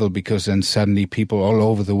different level, because then suddenly people all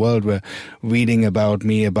over the world were reading about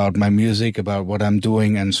me, about my music, about what I'm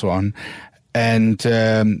doing, and so on. And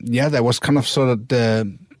that was kind of sort of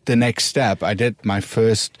the next step. I did my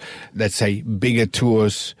first, let's say, bigger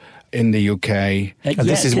tours in the UK. And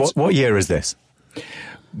this is what year is this?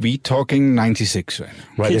 We talking 96 right now.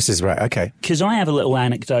 Right, this is right. Okay. Because I have a little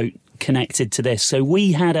anecdote connected to this. So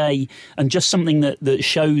we had and just something that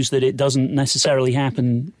shows that it doesn't necessarily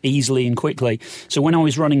happen easily and quickly. So when I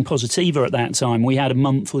was running Positiva at that time, we had a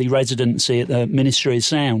monthly residency at the Ministry of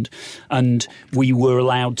Sound, and we were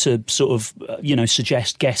allowed to sort of,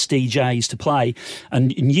 suggest guest DJs to play.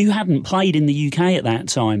 And you hadn't played in the UK at that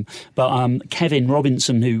time, but Kevin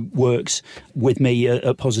Robinson, who works with me at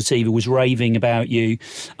Positiva, was raving about you,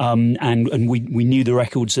 and we knew the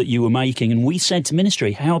records that you were making, and we said to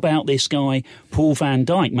Ministry, how about this guy Paul van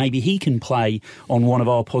Dyk? Maybe he can play on one of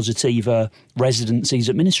our Positiva residencies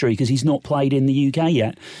at Ministry, because he's not played in the UK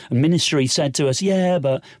yet. And Ministry said to us, yeah,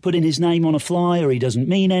 but putting his name on a flyer, he doesn't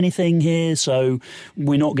mean anything here, so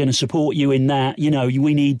we're not going to support you in that.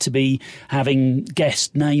 We need to be having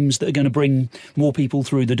guest names that are going to bring more people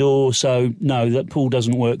through the door, so no, that Paul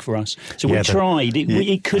doesn't work for us. So we tried.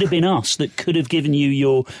 It could have been us that could have given you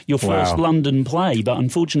your first London play, but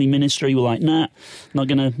unfortunately Ministry were like, nah, not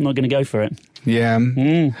gonna go for it. Yeah.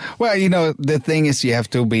 Well, the thing is, you have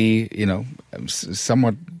to be,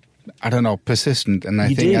 somewhat, I don't know, persistent. And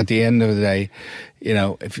I think at the end of the day,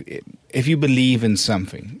 if you believe in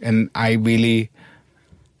something, and I really,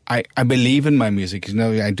 I believe in my music,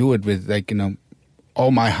 I do it with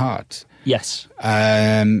all my heart. Yes.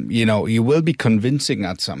 You will be convincing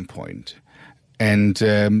at some point. And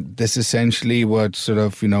this essentially what sort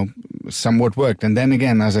of, somewhat worked. And then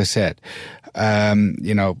again, as I said,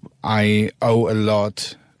 I owe a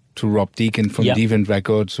lot to Rob Deacon from Deviant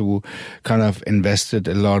Records, who kind of invested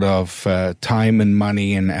a lot of time and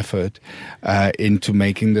money and effort into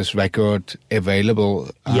making this record available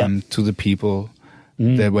to the people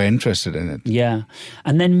that were interested in it. Yeah.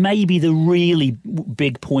 And then maybe the really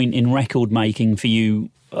big point in record making for you,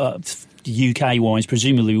 UK-wise,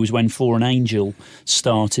 presumably, was when For an Angel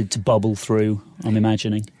started to bubble through, I'm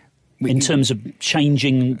imagining. In terms of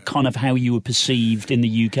changing kind of how you were perceived in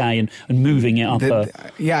the UK and moving it up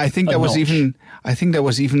I think that was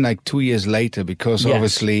even like 2 years later, because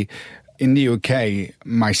obviously in the UK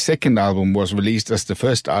my second album was released as the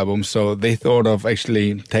first album, so they thought of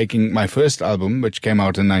actually taking my first album, which came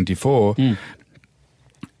out in 94,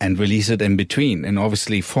 and release it in between. And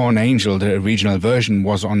obviously For an Angel, the original version,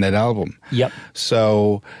 was on that album. Yep.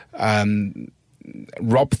 So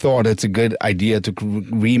Rob thought it's a good idea to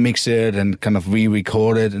remix it and kind of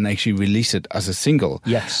re-record it and actually release it as a single.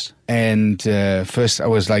 Yes. And first I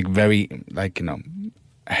was like very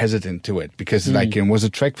hesitant to it, because it was a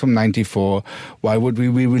track from 94. Why would we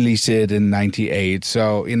re-release it in 98?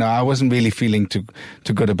 So, I wasn't really feeling too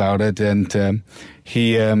good about it. And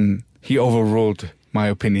he overruled my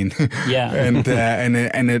opinion. Yeah.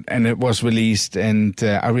 and it was released, and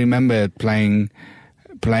I remember playing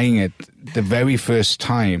it the very first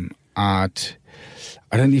time at,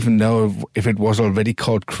 I don't even know if it was already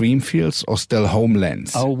called Creamfields or still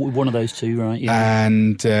Homelands. Oh, one of those two, right? Yeah.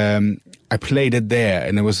 And I played it there,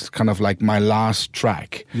 and it was kind of like my last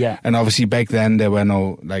track. Yeah. And obviously back then there were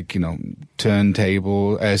no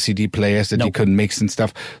turntable CD players that you could mix and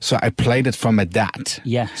stuff. So I played it from a DAT.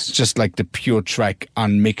 Yes. Just like the pure track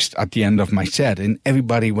unmixed at the end of my set, and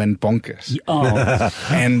everybody went bonkers. Oh.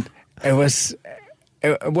 And it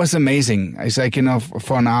was amazing. It's like,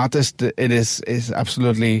 for an artist, it is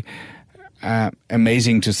absolutely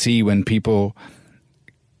amazing to see when people,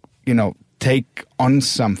 take on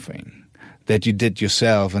something that you did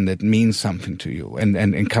yourself and that means something to you,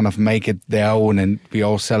 and kind of make it their own, and we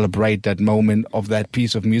all celebrate that moment of that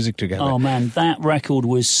piece of music together. Oh man, that record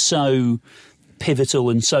was so pivotal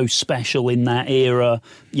and so special in that era.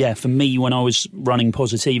 Yeah, for me, when I was running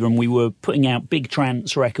Positiva and we were putting out big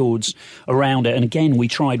trance records around it, and again, we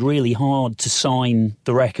tried really hard to sign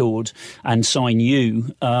the record and sign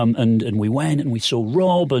you, and we went and we saw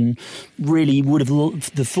Rob, and really would have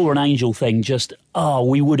loved the For an Angel thing. Just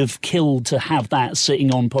we would have killed to have that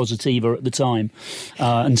sitting on Positiva at the time,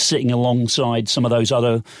 and sitting alongside some of those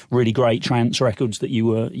other really great trance records that you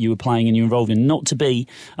were playing and you were involved in. Not to be,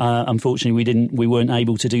 unfortunately, we weren't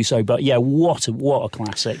able to do so. But yeah, what a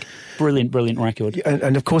classic, brilliant record.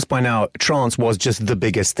 And of course, by now, trance was just the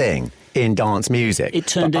biggest thing in dance music. It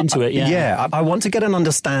turned into it. Yeah. Yeah, I want to get an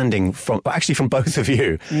understanding from both of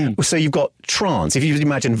you. So you've got trance. If you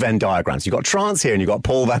imagine Venn diagrams, you've got trance here and you've got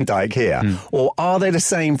Paul van Dyk here, or are they the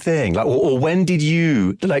same thing? Like, or when did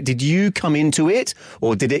you come into it,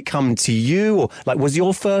 or did it come to you? Or like, was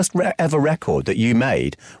your first ever record that you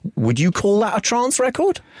made, would you call that a trance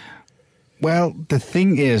record? Well, the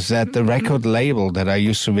thing is that the record label that I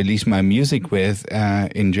used to release my music with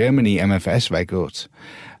in Germany, MFS Records,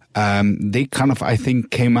 they kind of, I think,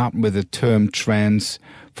 came up with the term trance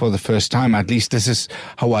for the first time. At least this is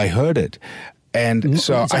how I heard it. And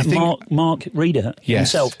so Is that I think Mark Reeder Yes.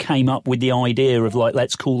 himself came up with the idea of like,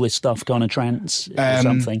 let's call this stuff kind of trance or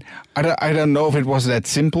something. I don't know if it was that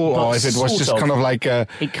simple or if it was sort just of. kind of like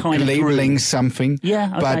It kind of labeling grew. something.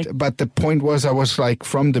 Yeah, okay. But the point was I was like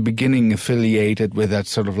from the beginning affiliated with that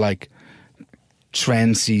sort of like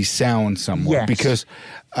trancey sound somewhat Yes. because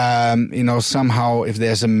somehow if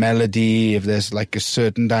there's a melody, if there's like a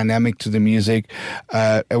certain dynamic to the music,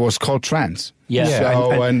 it was called trance. Yeah.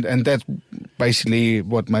 So and that's basically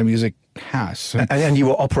what my music has. And you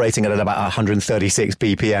were operating at about 136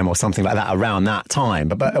 BPM or something like that around that time.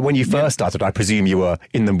 But when you first started, I presume you were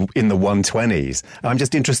in the 120s. I'm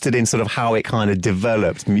just interested in sort of how it kind of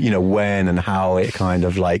developed, when and how it kind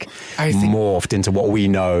of like morphed into what we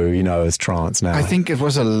know, as trance now. I think it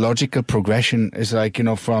was a logical progression. It's like,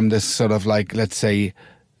 from this sort of like, let's say,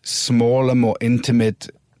 smaller, more intimate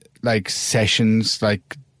like sessions,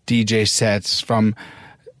 like DJ sets from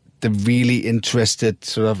the really interested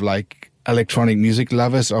sort of like electronic music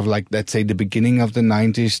lovers of like, let's say, the beginning of the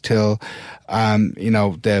 90s till,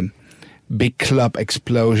 the big club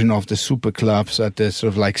explosion of the super clubs at the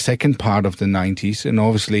sort of like second part of the 90s. And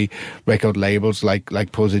obviously record labels like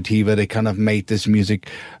Positiva, they kind of made this music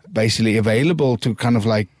basically available to kind of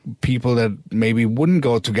like people that maybe wouldn't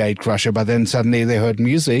go to Gatecrusher, but then suddenly they heard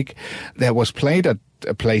music that was played at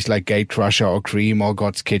a place like Gatecrusher or Cream or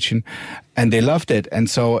God's Kitchen, and they loved it. And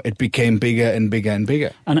so it became bigger and bigger and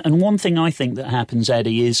bigger. And one thing I think that happens,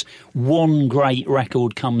 Eddie, is one great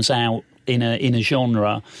record comes out in a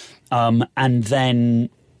genre, and then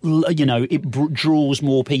it draws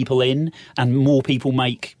more people in, and more people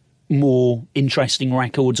make more interesting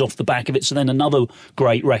records off the back of it. So then another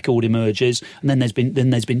great record emerges, and then there's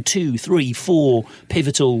been 2, 3, 4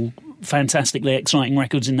 pivotal, fantastically exciting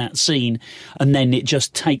records in that scene, and then it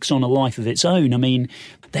just takes on a life of its own. I mean,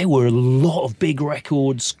 there were a lot of big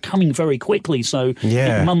records coming very quickly, so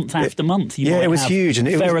month after month you might it was have huge, and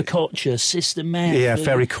Ferracoccia, Sister Meth,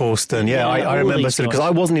 Ferry Corsten. I remember these because guys. I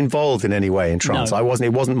wasn't involved in any way in trance. No.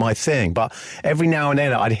 It wasn't my thing. But every now and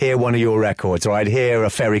then I'd hear one of your records, or I'd hear a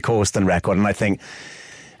Ferry Corsten record, and I think,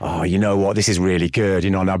 oh, you know what? This is really good.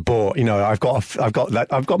 And I bought. I've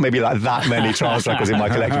got maybe like that many trance records in my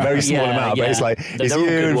collection. Very small amount, but it's like it's They're all you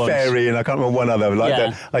good and ones. Ferry, and I can't remember one other.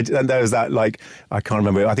 And there was that I can't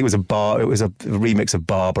remember. I think it was a remix of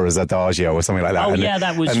Barbara's Adagio or something like that. Oh,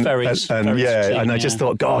 that was Ferry's. I just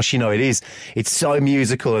thought, gosh, it's so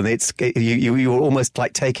musical, and you were almost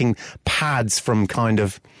like taking pads from kind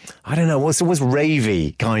of, I don't know, what's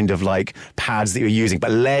ravey kind of like pads that you're using, but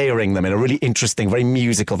layering them in a really interesting, very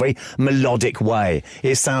musical, very melodic way.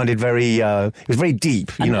 It sounded very, it was very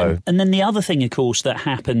deep, And then the other thing, of course, that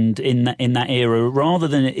happened in that era, rather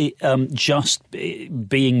than it just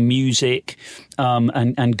being music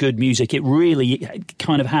and good music, it really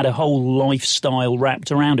kind of had a whole lifestyle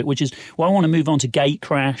wrapped around it, which is why I want to move on to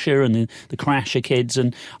Gatecrusher and the Crasher Kids.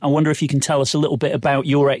 And I wonder if you can tell us a little bit about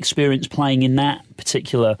your experience playing in that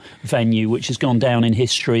particular venue, which has gone down in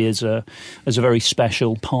history as a very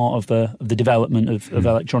special part of the development of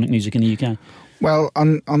electronic music in the UK. Well,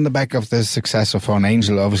 on the back of the success of On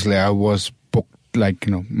Angel, obviously I was booked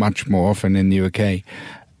much more often in the UK,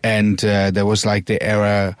 and there was like the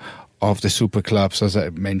era of the super clubs, as I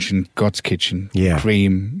mentioned, God's Kitchen,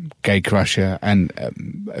 Cream, Gatecrusher, and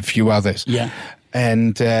a few others. Yeah,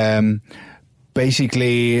 and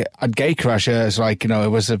basically at Gatecrusher, it's like it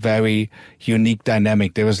was a very unique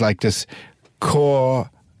dynamic. There was like this core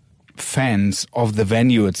fans of the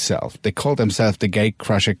venue itself. They called themselves the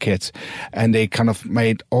Gatecrusher Kids, and they kind of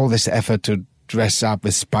made all this effort to dress up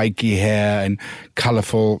with spiky hair and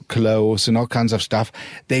colorful clothes and all kinds of stuff.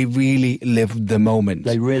 They really lived the moment.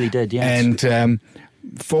 They really did, yes. And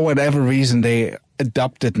for whatever reason, they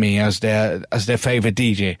adopted me as their favorite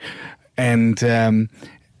DJ.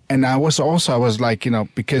 And I was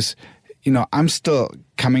like, because I'm still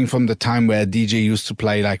coming from the time where a DJ used to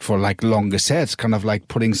play for longer sets, kind of like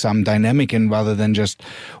putting some dynamic in rather than just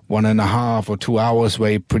 1.5 or 2 hours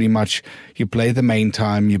where you play the main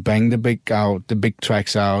time, you bang the big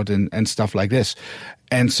tracks out and stuff like this.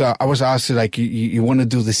 And so I was asked, you want to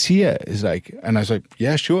do this here? And I was like,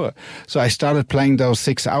 yeah, sure. So I started playing those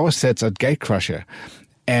 6-hour sets at Gatecrusher.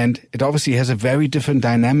 And it obviously has a very different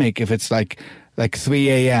dynamic if it's like 3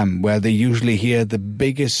 a.m. where they usually hear the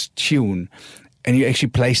biggest tune, and you actually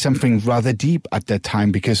play something rather deep at that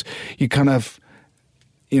time because you kind of,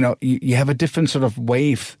 you have a different sort of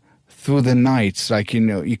wave through the nights.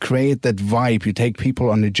 You create that vibe, you take people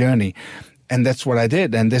on a journey. And that's what I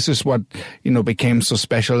did. And this is what, became so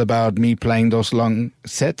special about me playing those long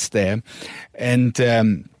sets there. And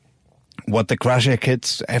what the Crusher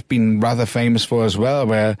kids have been rather famous for as well,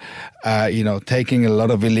 where, taking a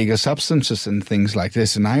lot of illegal substances and things like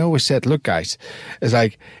this. And I always said, look, guys, it's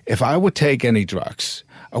like, if I would take any drugs,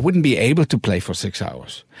 I wouldn't be able to play for 6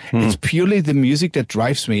 hours. It's purely the music that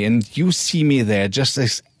drives me. And you see me there just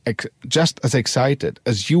as excited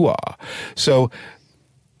as you are. So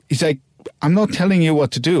it's like, I'm not telling you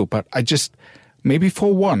what to do, but I just, maybe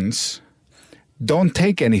for once, don't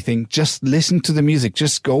take anything. Just listen to the music.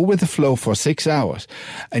 Just go with the flow for 6 hours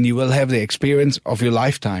and you will have the experience of your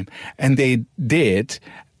lifetime. And they did.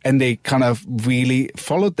 And they kind of really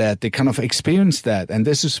followed that. They kind of experienced that. And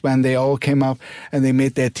this is when they all came up and they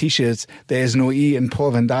made their T-shirts, "There's no E in Paul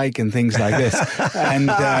van Dyk," and things like this. And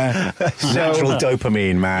natural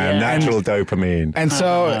dopamine, man. Yeah. Natural dopamine. And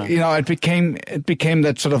so, it became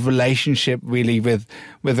that sort of relationship really with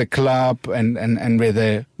the club and with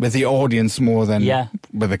the audience more than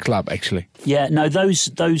with the club, actually. Yeah, no,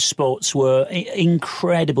 those spots were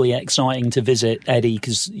incredibly exciting to visit, Eddie,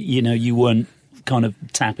 because, you weren't kind of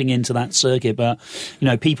tapping into that circuit, but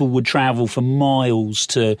people would travel for miles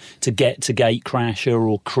to get to Gatecrasher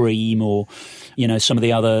or Cream or some of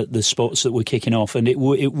the spots that were kicking off, and it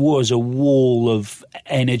was a wall of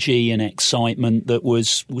energy and excitement that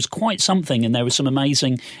was quite something. And there was some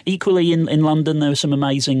amazing, equally in London, there were some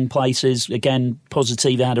amazing places. Again,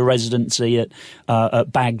 Positiva had a residency at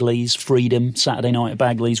Bagley's, Freedom, Saturday night at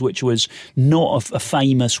Bagley's, which was not a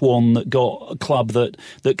famous one that got a club that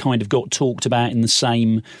kind of got talked about in the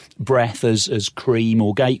same breath as Cream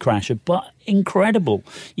or Gatecrasher, but incredible.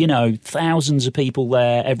 Thousands of people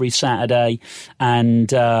there every Saturday,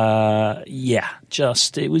 and it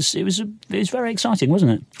was very exciting,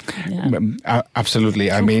 wasn't it? Yeah. Absolutely.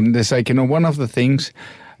 I mean, there's like, one of the things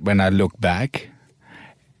when I look back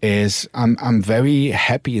is I'm very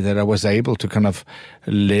happy that I was able to kind of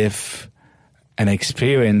live and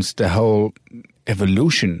experience the whole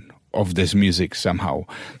evolution of this music somehow,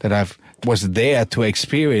 that I was there to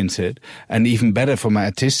experience it. And even better from an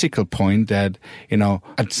artistical point, that,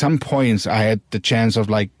 at some points I had the chance of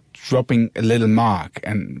like dropping a little mark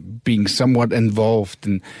and being somewhat involved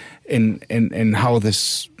in how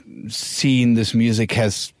this scene, this music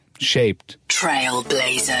has shaped.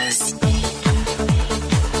 Trailblazers.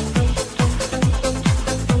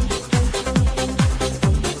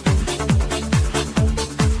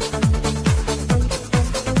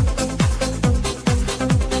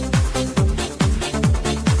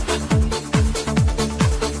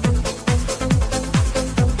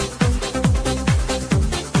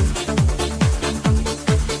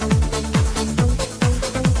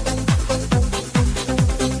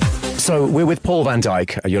 So we're with Paul van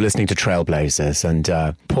Dyk. You're listening to Trailblazers. And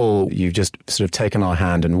Paul, you've just sort of taken our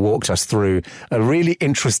hand and walked us through a really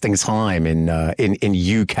interesting time in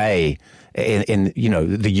UK. In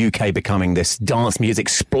the UK becoming this dance music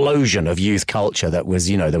explosion of youth culture that was,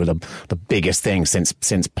 they were the biggest thing since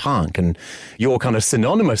punk, and you're kind of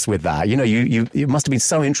synonymous with that. You must have been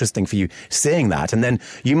so interesting for you seeing that, and then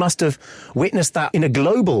you must have witnessed that in a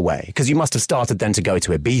global way, because you must have started then to go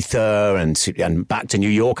to Ibiza and back to New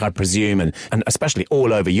York, I presume, and especially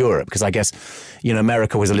all over Europe, because I guess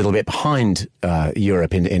America was a little bit behind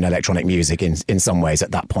Europe in electronic music in some ways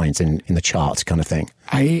at that point in the chart kind of thing.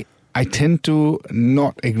 I tend to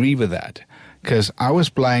not agree with that, because I was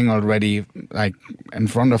playing already like in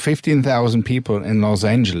front of 15,000 people in Los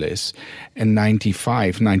Angeles in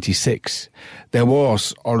 95, 96. There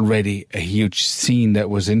was already a huge scene that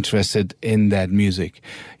was interested in that music.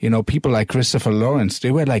 People like Christopher Lawrence,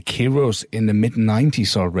 they were like heroes in the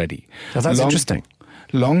mid-90s already. Oh, that's interesting.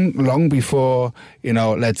 Long before,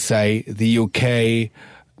 let's say the UK,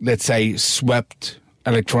 swept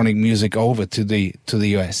electronic music over to the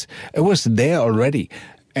US. It was there already.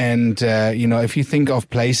 And, if you think of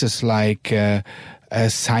places like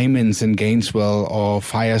Simon's in Gainesville or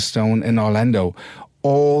Firestone in Orlando,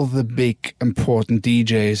 all the big important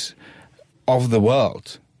DJs of the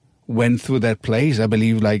world went through that place. I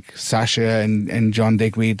believe like Sasha and John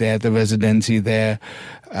Digweed, they had the residency there.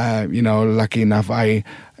 Lucky enough, I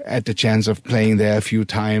had the chance of playing there a few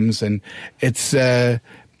times, and it's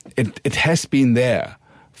it has been there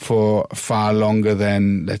for far longer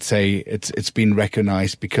than, let's say, it's been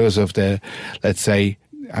recognized because of the, let's say,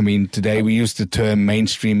 I mean, today we use the term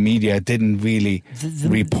mainstream media, didn't really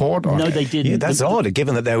report on it. No, they didn't. Yeah, that's odd.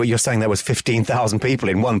 Given that you're saying there was 15,000 people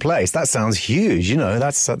in one place, that sounds huge. You know,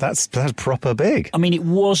 that's proper big. I mean, it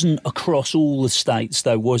wasn't across all the states,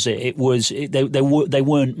 though, was it? It was. They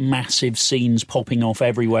weren't massive scenes popping off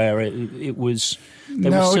everywhere. It was. There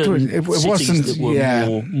were certain cities that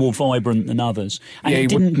were more vibrant than others.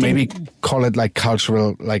 And you would maybe call it like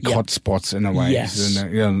cultural, like hotspots in a way. Yes.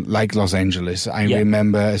 And, like Los Angeles. I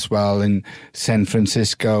remember as well in San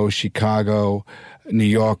Francisco, Chicago, New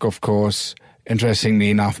York, of course. Interestingly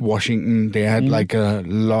enough, Washington, they had like a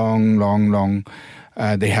long,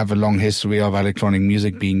 they have a long history of electronic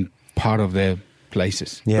music being part of their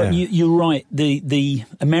places. Yeah. But you're right. The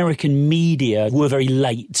American media were very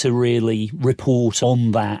late to really report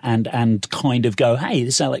on that and kind of go, hey,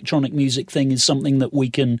 this electronic music thing is something that we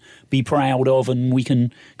can be proud of and we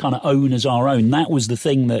can kind of own as our own. That was the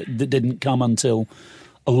thing that didn't come until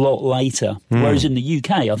a lot later. Whereas in the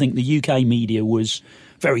UK, I think the UK media was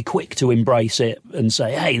very quick to embrace it and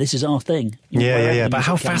say, hey, this is our thing. Yeah. But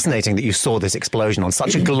how fascinating that you saw this explosion on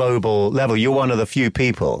such a global level. You're one of the few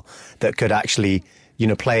people that could actually,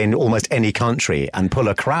 play in almost any country and pull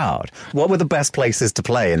a crowd. What were the best places to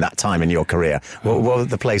play in that time in your career? What were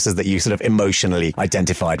the places that you sort of emotionally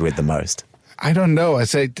identified with the most? I don't know. I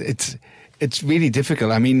say it's really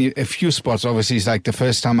difficult. I mean, a few spots, obviously, it's like the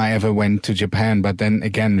first time I ever went to Japan, but then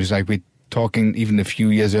again, it's like we talking even a few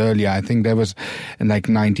years earlier. I think that was in like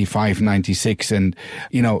 95, 96. And,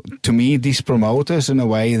 to me, these promoters, in a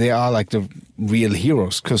way, they are like the real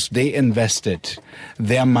heroes because they invested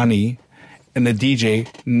their money in a DJ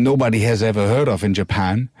nobody has ever heard of in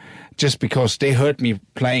Japan just because they heard me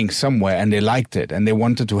playing somewhere and they liked it and they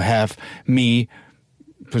wanted to have me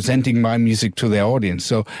presenting my music to their audience.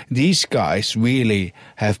 So these guys really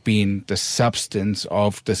have been the substance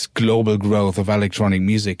of this global growth of electronic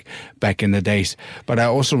music back in the days. But I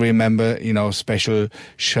also remember, special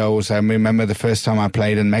shows. I remember the first time I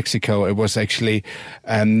played in Mexico, it was actually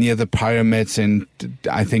near the pyramids in,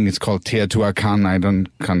 I think it's called Teotihuacan. I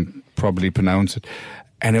can't probably pronounce it.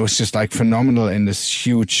 And it was just like phenomenal in this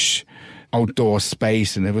huge outdoor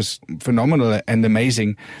space. And it was phenomenal and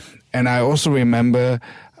amazing. And I also remember,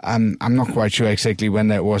 I'm not quite sure exactly when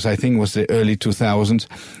that was, I think it was the early 2000s,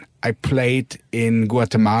 I played in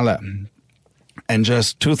Guatemala. And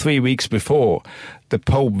just 2-3 weeks before, the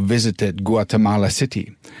Pope visited Guatemala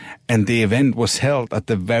City. And the event was held at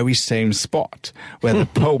the very same spot where the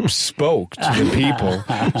Pope spoke to the people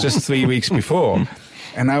just 3 weeks before.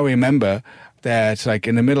 And I remember that like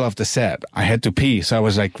in the middle of the set, I had to pee. So I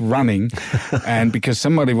was like running and because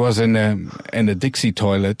somebody was in a Dixie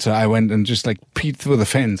toilet, so I went and just like peed through the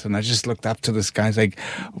fence and I just looked up to the sky. It's like,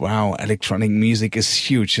 wow, electronic music is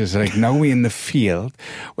huge. It's like, now we're in the field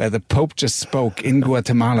where the Pope just spoke in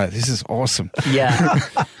Guatemala. This is awesome. Yeah.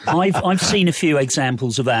 I've seen a few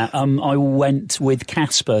examples of that. I went with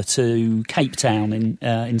Casper to Cape Town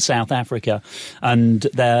in South Africa and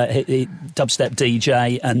they're dubstep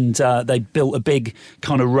DJ and they built a big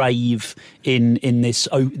kind of rave in this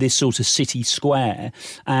sort of city square,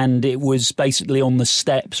 and it was basically on the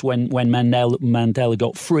steps when Mandela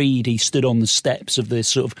got freed. He stood on the steps of this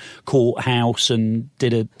sort of courthouse and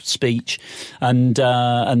did a speech, and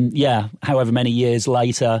however many years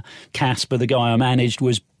later, Casper, the guy I managed,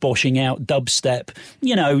 was boshing out dubstep,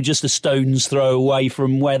 just a stone's throw away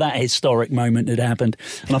from where that historic moment had happened,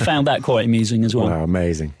 and I found that quite amusing as well. Wow,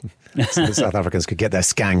 amazing. So the South Africans could get their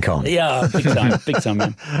skank on. Yeah, big time,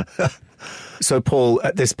 man. So, Paul,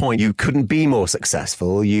 at this point, you couldn't be more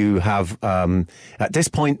successful. You have, at this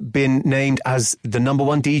point, been named as the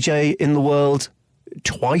 #1 DJ in the world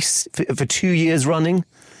twice for 2 years running.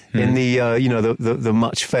 In the the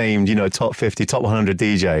much famed top 50, top 100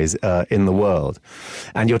 DJs in the world,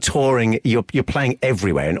 and you're touring, you're playing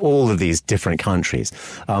everywhere in all of these different countries.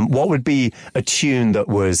 What would be a tune that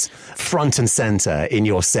was front and center in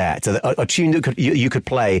your set? A tune that you could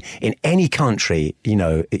play in any country.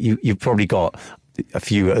 You've probably got a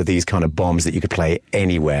few of these kind of bombs that you could play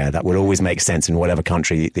anywhere that would always make sense in whatever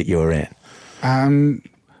country that you're in.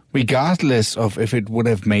 Regardless of if it would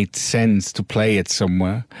have made sense to play it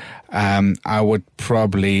somewhere, I would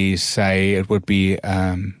probably say it would be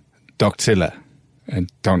Dogzilla.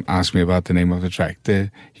 And don't ask me about the name of the track.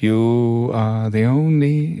 You are the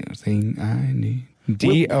only thing I need.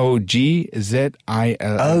 Dogzilla.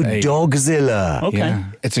 Oh, Dogzilla. Okay. Yeah,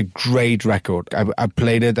 it's a great record. I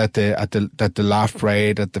played it at the Laugh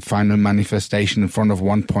Parade, at the final manifestation in front of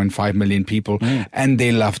 1.5 million people, and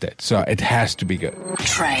they loved it. So it has to be good.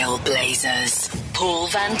 Trailblazers. Paul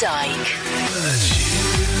van Dyk. But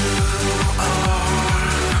you are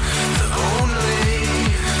the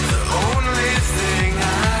only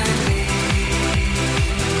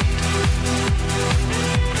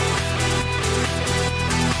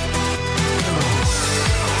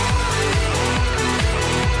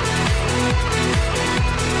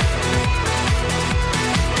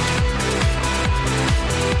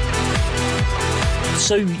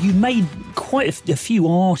So you made quite a few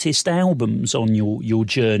artist albums on your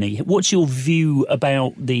journey. What's your view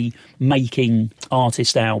about the making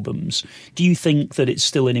artist albums? Do you think that it's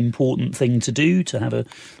still an important thing to do, to have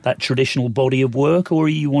that traditional body of work, or are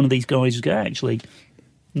you one of these guys who go, actually,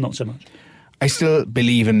 not so much? I still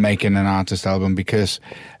believe in making an artist album because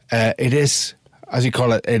it is, as you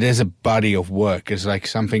call it, it is a body of work. It's like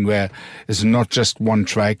something where it's not just one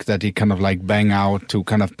track that you kind of like bang out to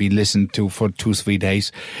kind of be listened to for 2-3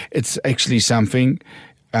 days. It's actually something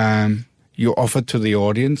you offer to the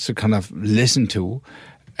audience to kind of listen to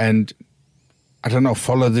and, I don't know,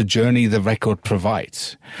 follow the journey the record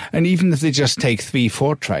provides. And even if they just take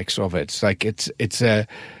 3-4 tracks of it, it's like it's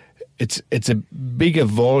a bigger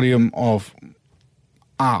volume of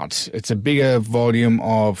art. It's a bigger volume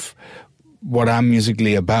of what I'm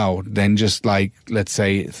musically about than just like, let's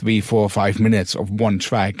say, 3, 4, 5 minutes of one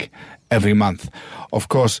track every month. Of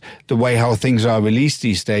course, the way how things are released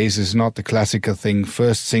these days is not the classical thing.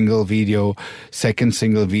 First single video, second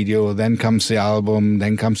single video, then comes the album,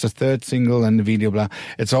 then comes the third single and the video, blah.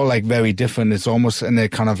 It's all like very different. It's almost in a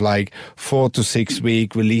kind of like 4 to 6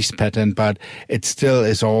 week release pattern, but it still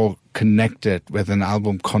is all connected with an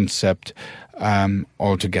album concept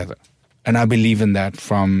altogether. And I believe in that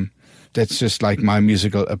that's just like my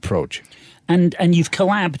musical approach. And you've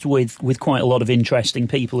collabed with quite a lot of interesting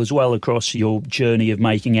people as well across your journey of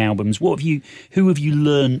making albums. Who have you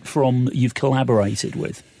learned from that you've collaborated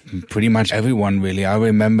with? Pretty much everyone, really. I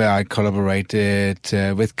remember I collaborated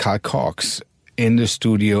with Carl Cox in the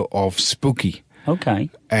studio of Spooky. Okay.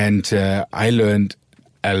 And I learned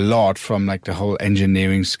a lot from like the whole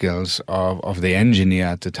engineering skills of the engineer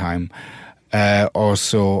at the time.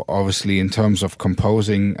 Also, obviously, in terms of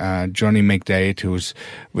composing, Johnny McDade, who's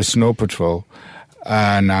with Snow Patrol,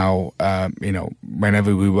 now,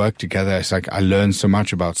 whenever we work together, it's like I learn so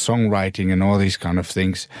much about songwriting and all these kind of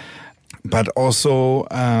things. But also,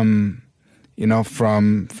 from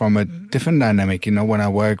a different dynamic, when I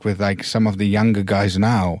work with like some of the younger guys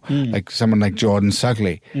now, like someone like Jordan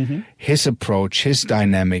Sugley, his approach, his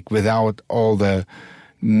dynamic, without all the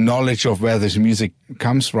knowledge of where this music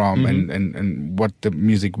comes from and what the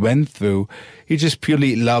music went through. He just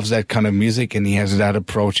purely loves that kind of music and he has that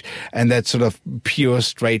approach. And that sort of pure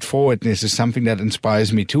straightforwardness is something that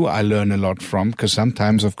inspires me too. I learn a lot from, because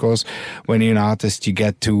sometimes, of course, when you're an artist, you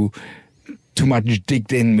get too much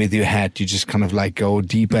digged in with your head. You just kind of like go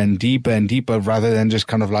deeper and deeper and deeper rather than just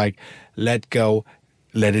kind of like let go,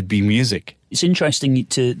 let it be music. It's interesting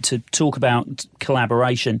to talk about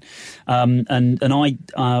collaboration, and I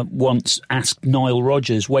once asked Nile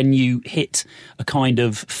Rodgers, when you hit a kind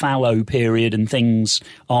of fallow period and things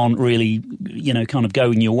aren't really, kind of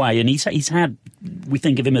going your way, and he's had, we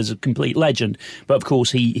think of him as a complete legend, but of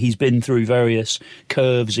course he's been through various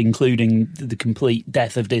curves, including the complete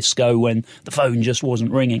death of disco when the phone just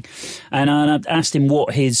wasn't ringing, and I asked him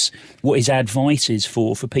what his advice is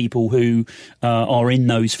for people who are in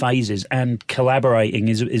those phases, and collaborating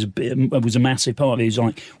was a massive part of it. It was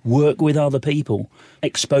like, work with other people,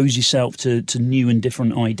 expose yourself to new and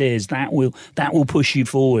different ideas. That will push you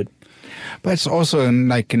forward. But it's also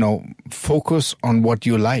focus on what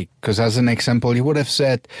you like. Because as an example, you would have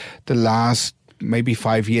said the last maybe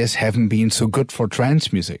 5 years haven't been so good for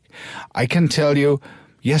trance music. I can tell you,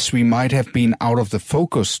 yes, we might have been out of the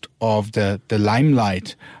focus of the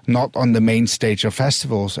limelight, not on the main stage of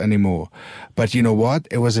festivals anymore. But you know what?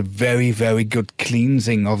 It was a very, very good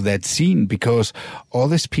cleansing of that scene, because all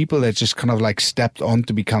these people that just kind of like stepped on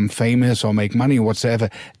to become famous or make money or whatsoever,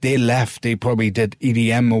 they left. They probably did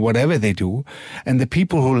EDM or whatever they do. And the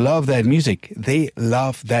people who love that music, they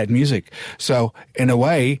love that music. So in a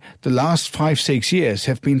way, the last 5-6 years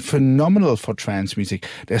have been phenomenal for trance music.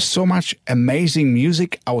 There's so much amazing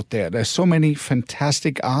music out there. There's so many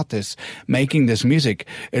fantastic artists making this music.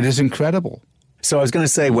 It is incredible. So I was going to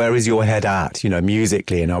say, where is your head at,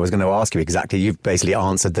 musically? And I was going to ask you exactly, you've basically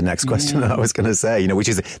answered the next question that I was going to say, which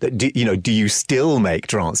is that, do you still make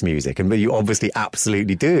trance music? And you obviously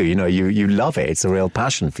absolutely do. You love it. It's a real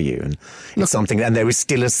passion for you. And it's something, and there is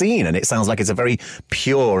still a scene, and it sounds like it's a very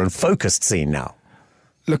pure and focused scene now.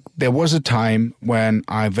 Look, there was a time when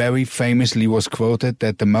I very famously was quoted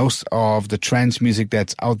that the most of the trance music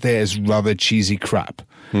that's out there is rather cheesy crap.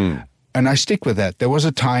 And I stick with that. There was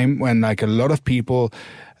a time when like a lot of people,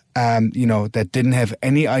 that didn't have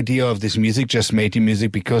any idea of this music, just made the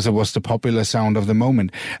music because it was the popular sound of the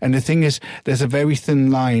moment. And the thing is, there's a very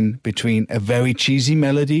thin line between a very cheesy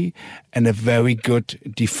melody and a very good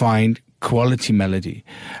defined quality melody.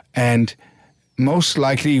 And most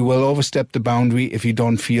likely you will overstep the boundary if you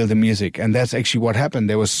don't feel the music. And that's actually what happened.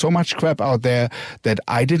 There was so much crap out there that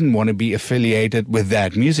I didn't want to be affiliated with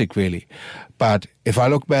that music, really. But if I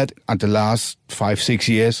look back at the last 5-6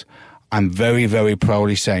 years, I'm very, very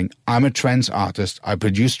proudly saying I'm a trance artist. I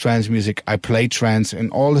produce trance music. I play trance in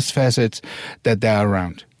all its facets that there are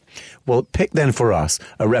around. Well, pick then for us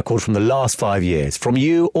a record from the last 5 years, from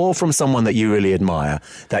you or from someone that you really admire,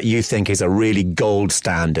 that you think is a really gold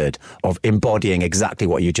standard of embodying exactly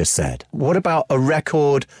what you just said. What about a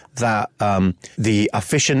record that the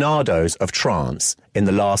aficionados of trance in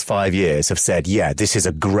the last 5 years have said, yeah, this is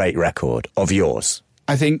a great record of yours?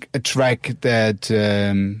 I think a track that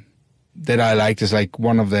I liked is like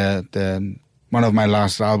one of my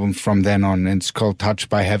last albums from then on. And it's called Touched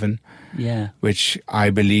by Heaven. Yeah. Which I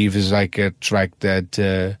believe is like a track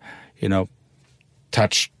that,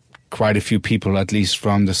 touched quite a few people, at least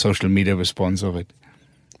from the social media response of it.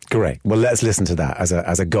 Great. Well, let's listen to that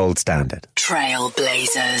as a gold standard.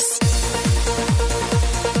 Trailblazers.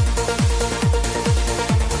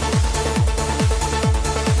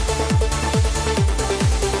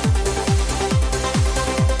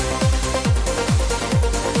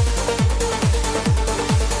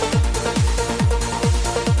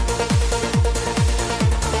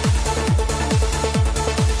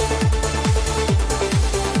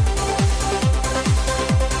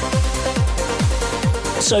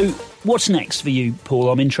 So what's next for you, Paul?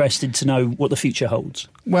 I'm interested to know what the future holds.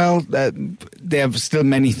 Well, there are still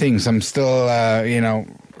many things. I'm still,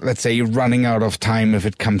 let's say running out of time if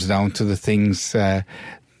it comes down to the things that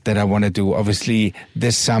I want to do. Obviously,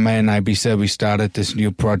 this summer in Ibiza, we started this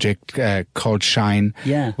new project called Shine,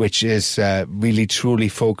 which is really truly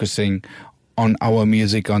focusing on our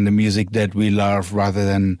music, on the music that we love, rather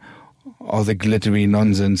than all the glittery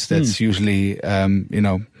nonsense that's usually,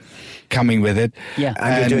 coming with it. Yeah.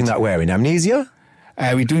 And you're doing that where? In Amnesia?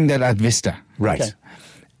 We're doing that at Vista. Right. Okay.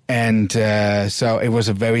 And so it was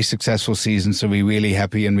a very successful season, so we're really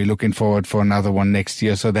happy, and we're looking forward for another one next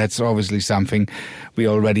year. So that's obviously something we're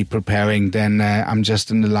already preparing. Then I'm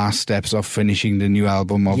just in the last steps of finishing the new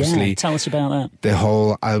album, obviously. Yeah, tell us about that. The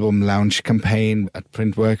whole album launch campaign at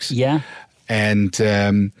Printworks. Yeah. And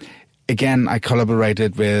again, I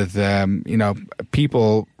collaborated with,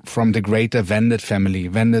 people from the greater Vended family.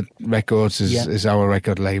 Vended Records is our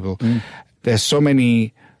record label. There's so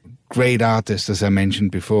many great artists, as I mentioned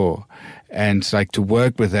before. And like to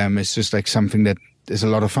work with them is just like something that is a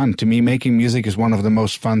lot of fun. To me, making music is one of the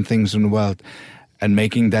most fun things in the world. And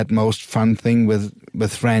making that most fun thing with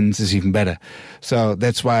friends is even better. So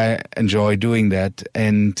that's why I enjoy doing that.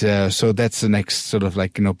 And so that's the next sort of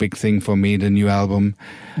big thing for me, the new album.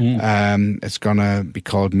 It's going to be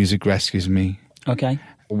called Music Rescues Me. Okay.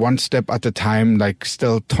 One step at a time,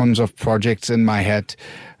 still tons of projects in my head.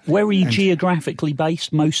 Where are you geographically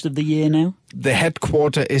based most of the year now? The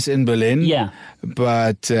headquarter is in Berlin. Yeah.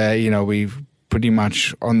 But, we're pretty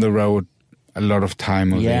much on the road a lot of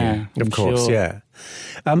time over here. Of course, sure. yeah.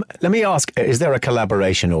 Let me ask, is there a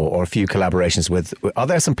collaboration or a few collaborations with, are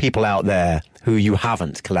there some people out there who you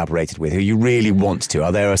haven't collaborated with, who you really want to?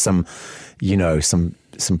 Are there some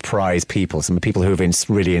prize people, some people who have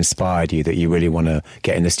really inspired you that you really want to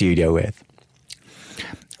get in the studio with?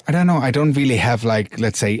 I don't know. I don't really have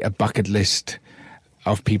let's say a bucket list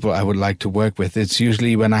of people I would like to work with. It's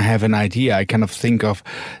usually when I have an idea, I kind of think of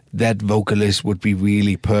that vocalist would be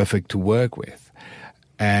really perfect to work with.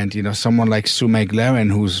 And, someone like Sue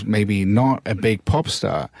McLaren, who's maybe not a big pop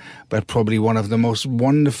star, but probably one of the most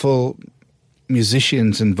wonderful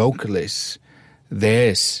musicians and vocalists there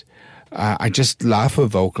is. I just love her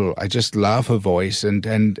vocal. I just love her voice.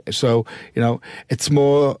 And so, it's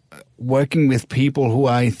more working with people who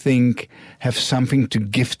I think have something to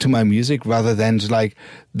give to my music rather than just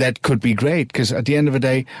that could be great. Because at the end of the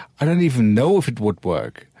day, I don't even know if it would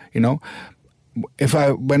work,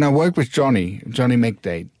 When I work with Johnny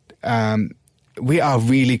McDade, we are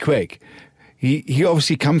really quick. He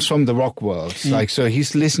obviously comes from the rock world. So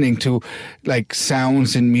he's listening to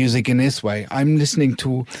sounds and music in his way. I'm listening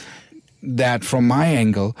to that from my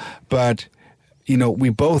angle, but we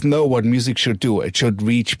both know what music should do. It should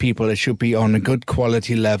reach people. It should be on a good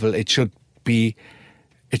quality level. It should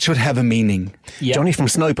have a meaning. Yeah. Johnny from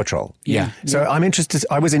Snow Patrol. Yeah. So I'm interested.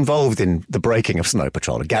 I was involved in the breaking of Snow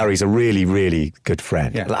Patrol. Gary's a really, really good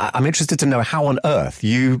friend. Yeah. I'm interested to know how on earth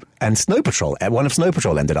you and Snow Patrol, one of Snow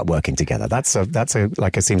Patrol, ended up working together. That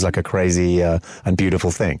seems like a crazy and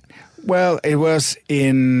beautiful thing. Well, it was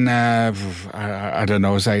in, I don't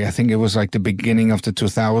know, I think it was like the beginning of the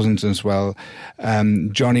 2000s as well.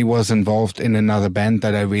 Johnny was involved in another band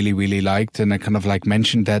that I really, really liked, and I kind of like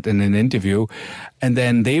mentioned that in an interview. And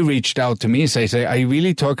then they reached out to me and say, are you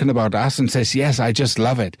really talking about us? And says, yes, I just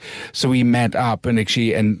love it. So we met up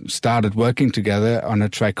and started working together on a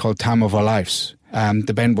track called Time of Our Lives.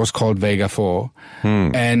 The band was called Vega 4.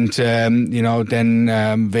 And,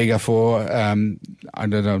 then Vega 4, I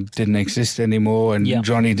don't know, didn't exist anymore. And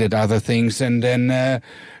Johnny did other things. And then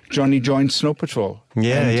Johnny joined Snow Patrol.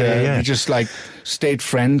 Yeah. We just like stayed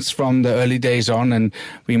friends from the early days on. And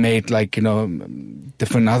we made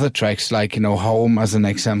different other tracks, Home as an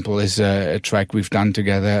example is a track we've done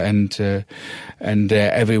together and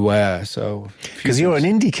Everywhere. So because you're an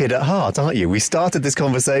indie kid at heart, aren't you? We started this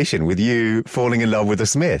conversation with you falling in love with the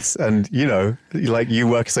Smiths, and you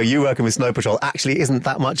working with Snow Patrol actually isn't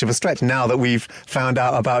that much of a stretch now that we've found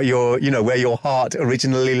out about your, where your heart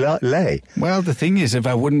originally lay. Well, the thing is, if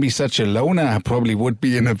I wouldn't be such a loner, I probably would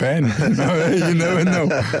be in a band. You never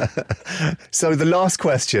know. So the last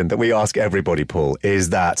question that we ask everybody, Paul, is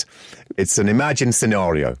that it's an imagined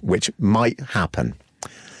scenario which might happen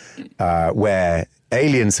where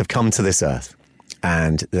aliens have come to this Earth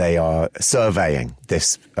and they are surveying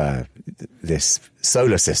this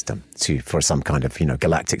solar system for some kind of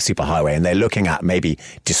galactic superhighway, and they're looking at maybe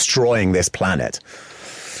destroying this planet,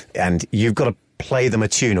 and you've got to play them a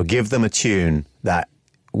tune or give them a tune that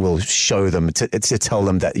will show them to tell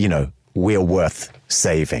them that we're worth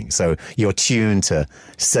saving. So your tune to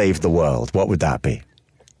save the world, what would that be?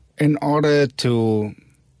 In order to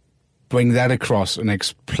bring that across and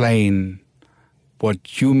explain what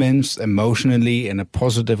humans emotionally in a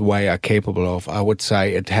positive way are capable of, I would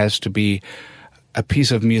say it has to be a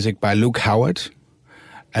piece of music by Luke Howard,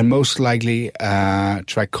 and most likely a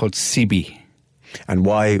track called CB. And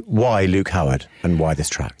why Luke Howard, and why this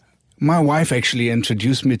track? My wife actually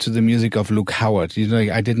introduced me to the music of Luke Howard.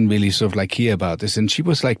 I didn't really sort of hear about this, and she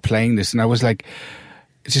was playing this, and I was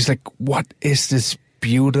what is this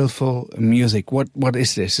beautiful music? What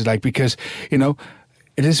is this? It's because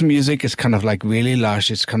it is music. It's kind of really lush.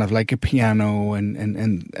 It's kind of like a piano,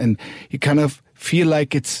 and you kind of feel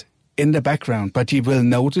like it's in the background, but you will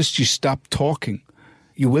notice you stop talking.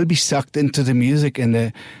 You will be sucked into the music and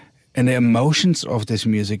the emotions of this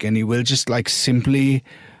music, and you will just simply,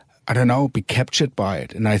 I don't know, be captured by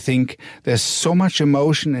it. And I think there's so much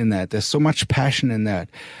emotion in that. There's so much passion in that.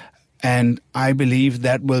 And I believe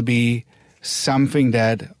that will be something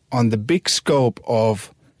that on the big scope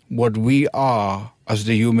of what we are as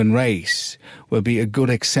the human race will be a good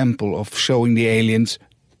example of showing the aliens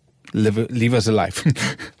leave us alive.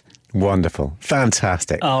 Wonderful.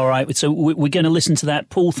 Fantastic. All right, so we're going to listen to that.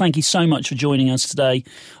 Paul, thank you so much for joining us today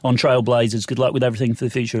on Trailblazers. Good luck with everything for the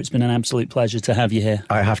future. It's been an absolute pleasure to have you here.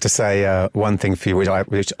 I have to say one thing for you,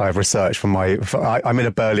 which I've researched from I'm in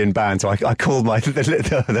a Berlin band, so I called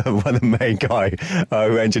the main guy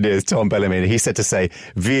who engineers, Tom Bellamy, and he said to say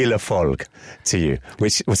 "Viel Erfolg" to you.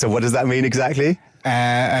 So what does that mean exactly?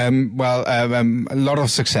 A lot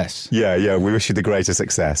of success. Yeah. We wish you the greatest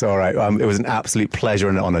success. All right. It was an absolute pleasure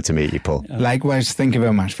and an honour to meet you, Paul. Likewise. Thank you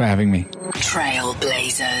very much for having me.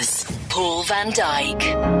 Trailblazers. Paul van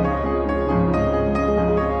Dyk.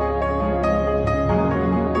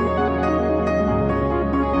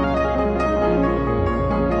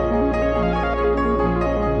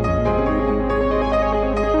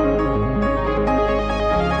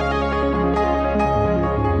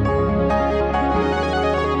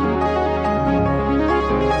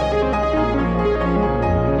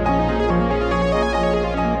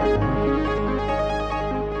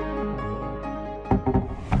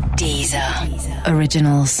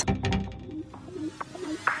 Originals.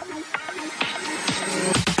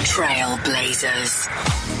 Trailblazers.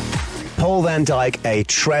 Paul van Dyk, a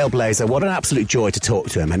trailblazer. What an absolute joy to talk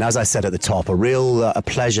to him. And as I said at the top, a real a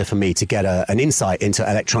pleasure for me to get an insight into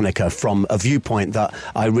electronica from a viewpoint that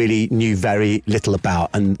I really knew very little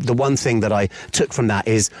about. And the one thing that I took from that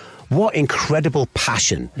is what incredible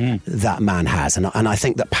passion that man has. And I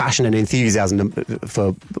think that passion and enthusiasm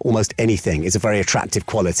for almost anything is a very attractive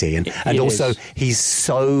quality. And also, he's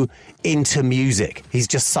so into music. He's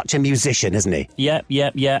just such a musician, isn't he? Yeah.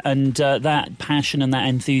 And that passion and that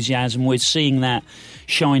enthusiasm, we're seeing that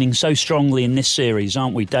shining so strongly in this series,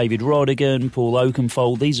 aren't we? David Rodigan, Paul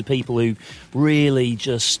Oakenfold, these are people who really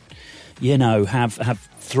just, have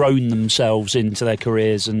thrown themselves into their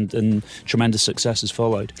careers, and tremendous success has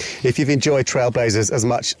followed. If you've enjoyed Trailblazers as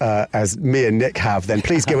much as me and Nick have, then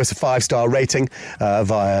please give us a 5-star rating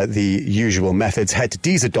via the usual methods. Head to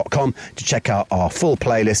Deezer.com to check out our full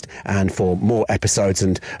playlist and for more episodes.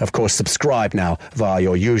 And, of course, subscribe now via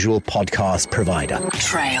your usual podcast provider.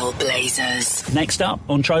 Trailblazers. Next up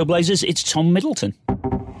on Trailblazers, it's Tom Middleton.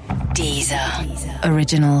 Deezer.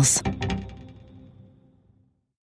 Originals.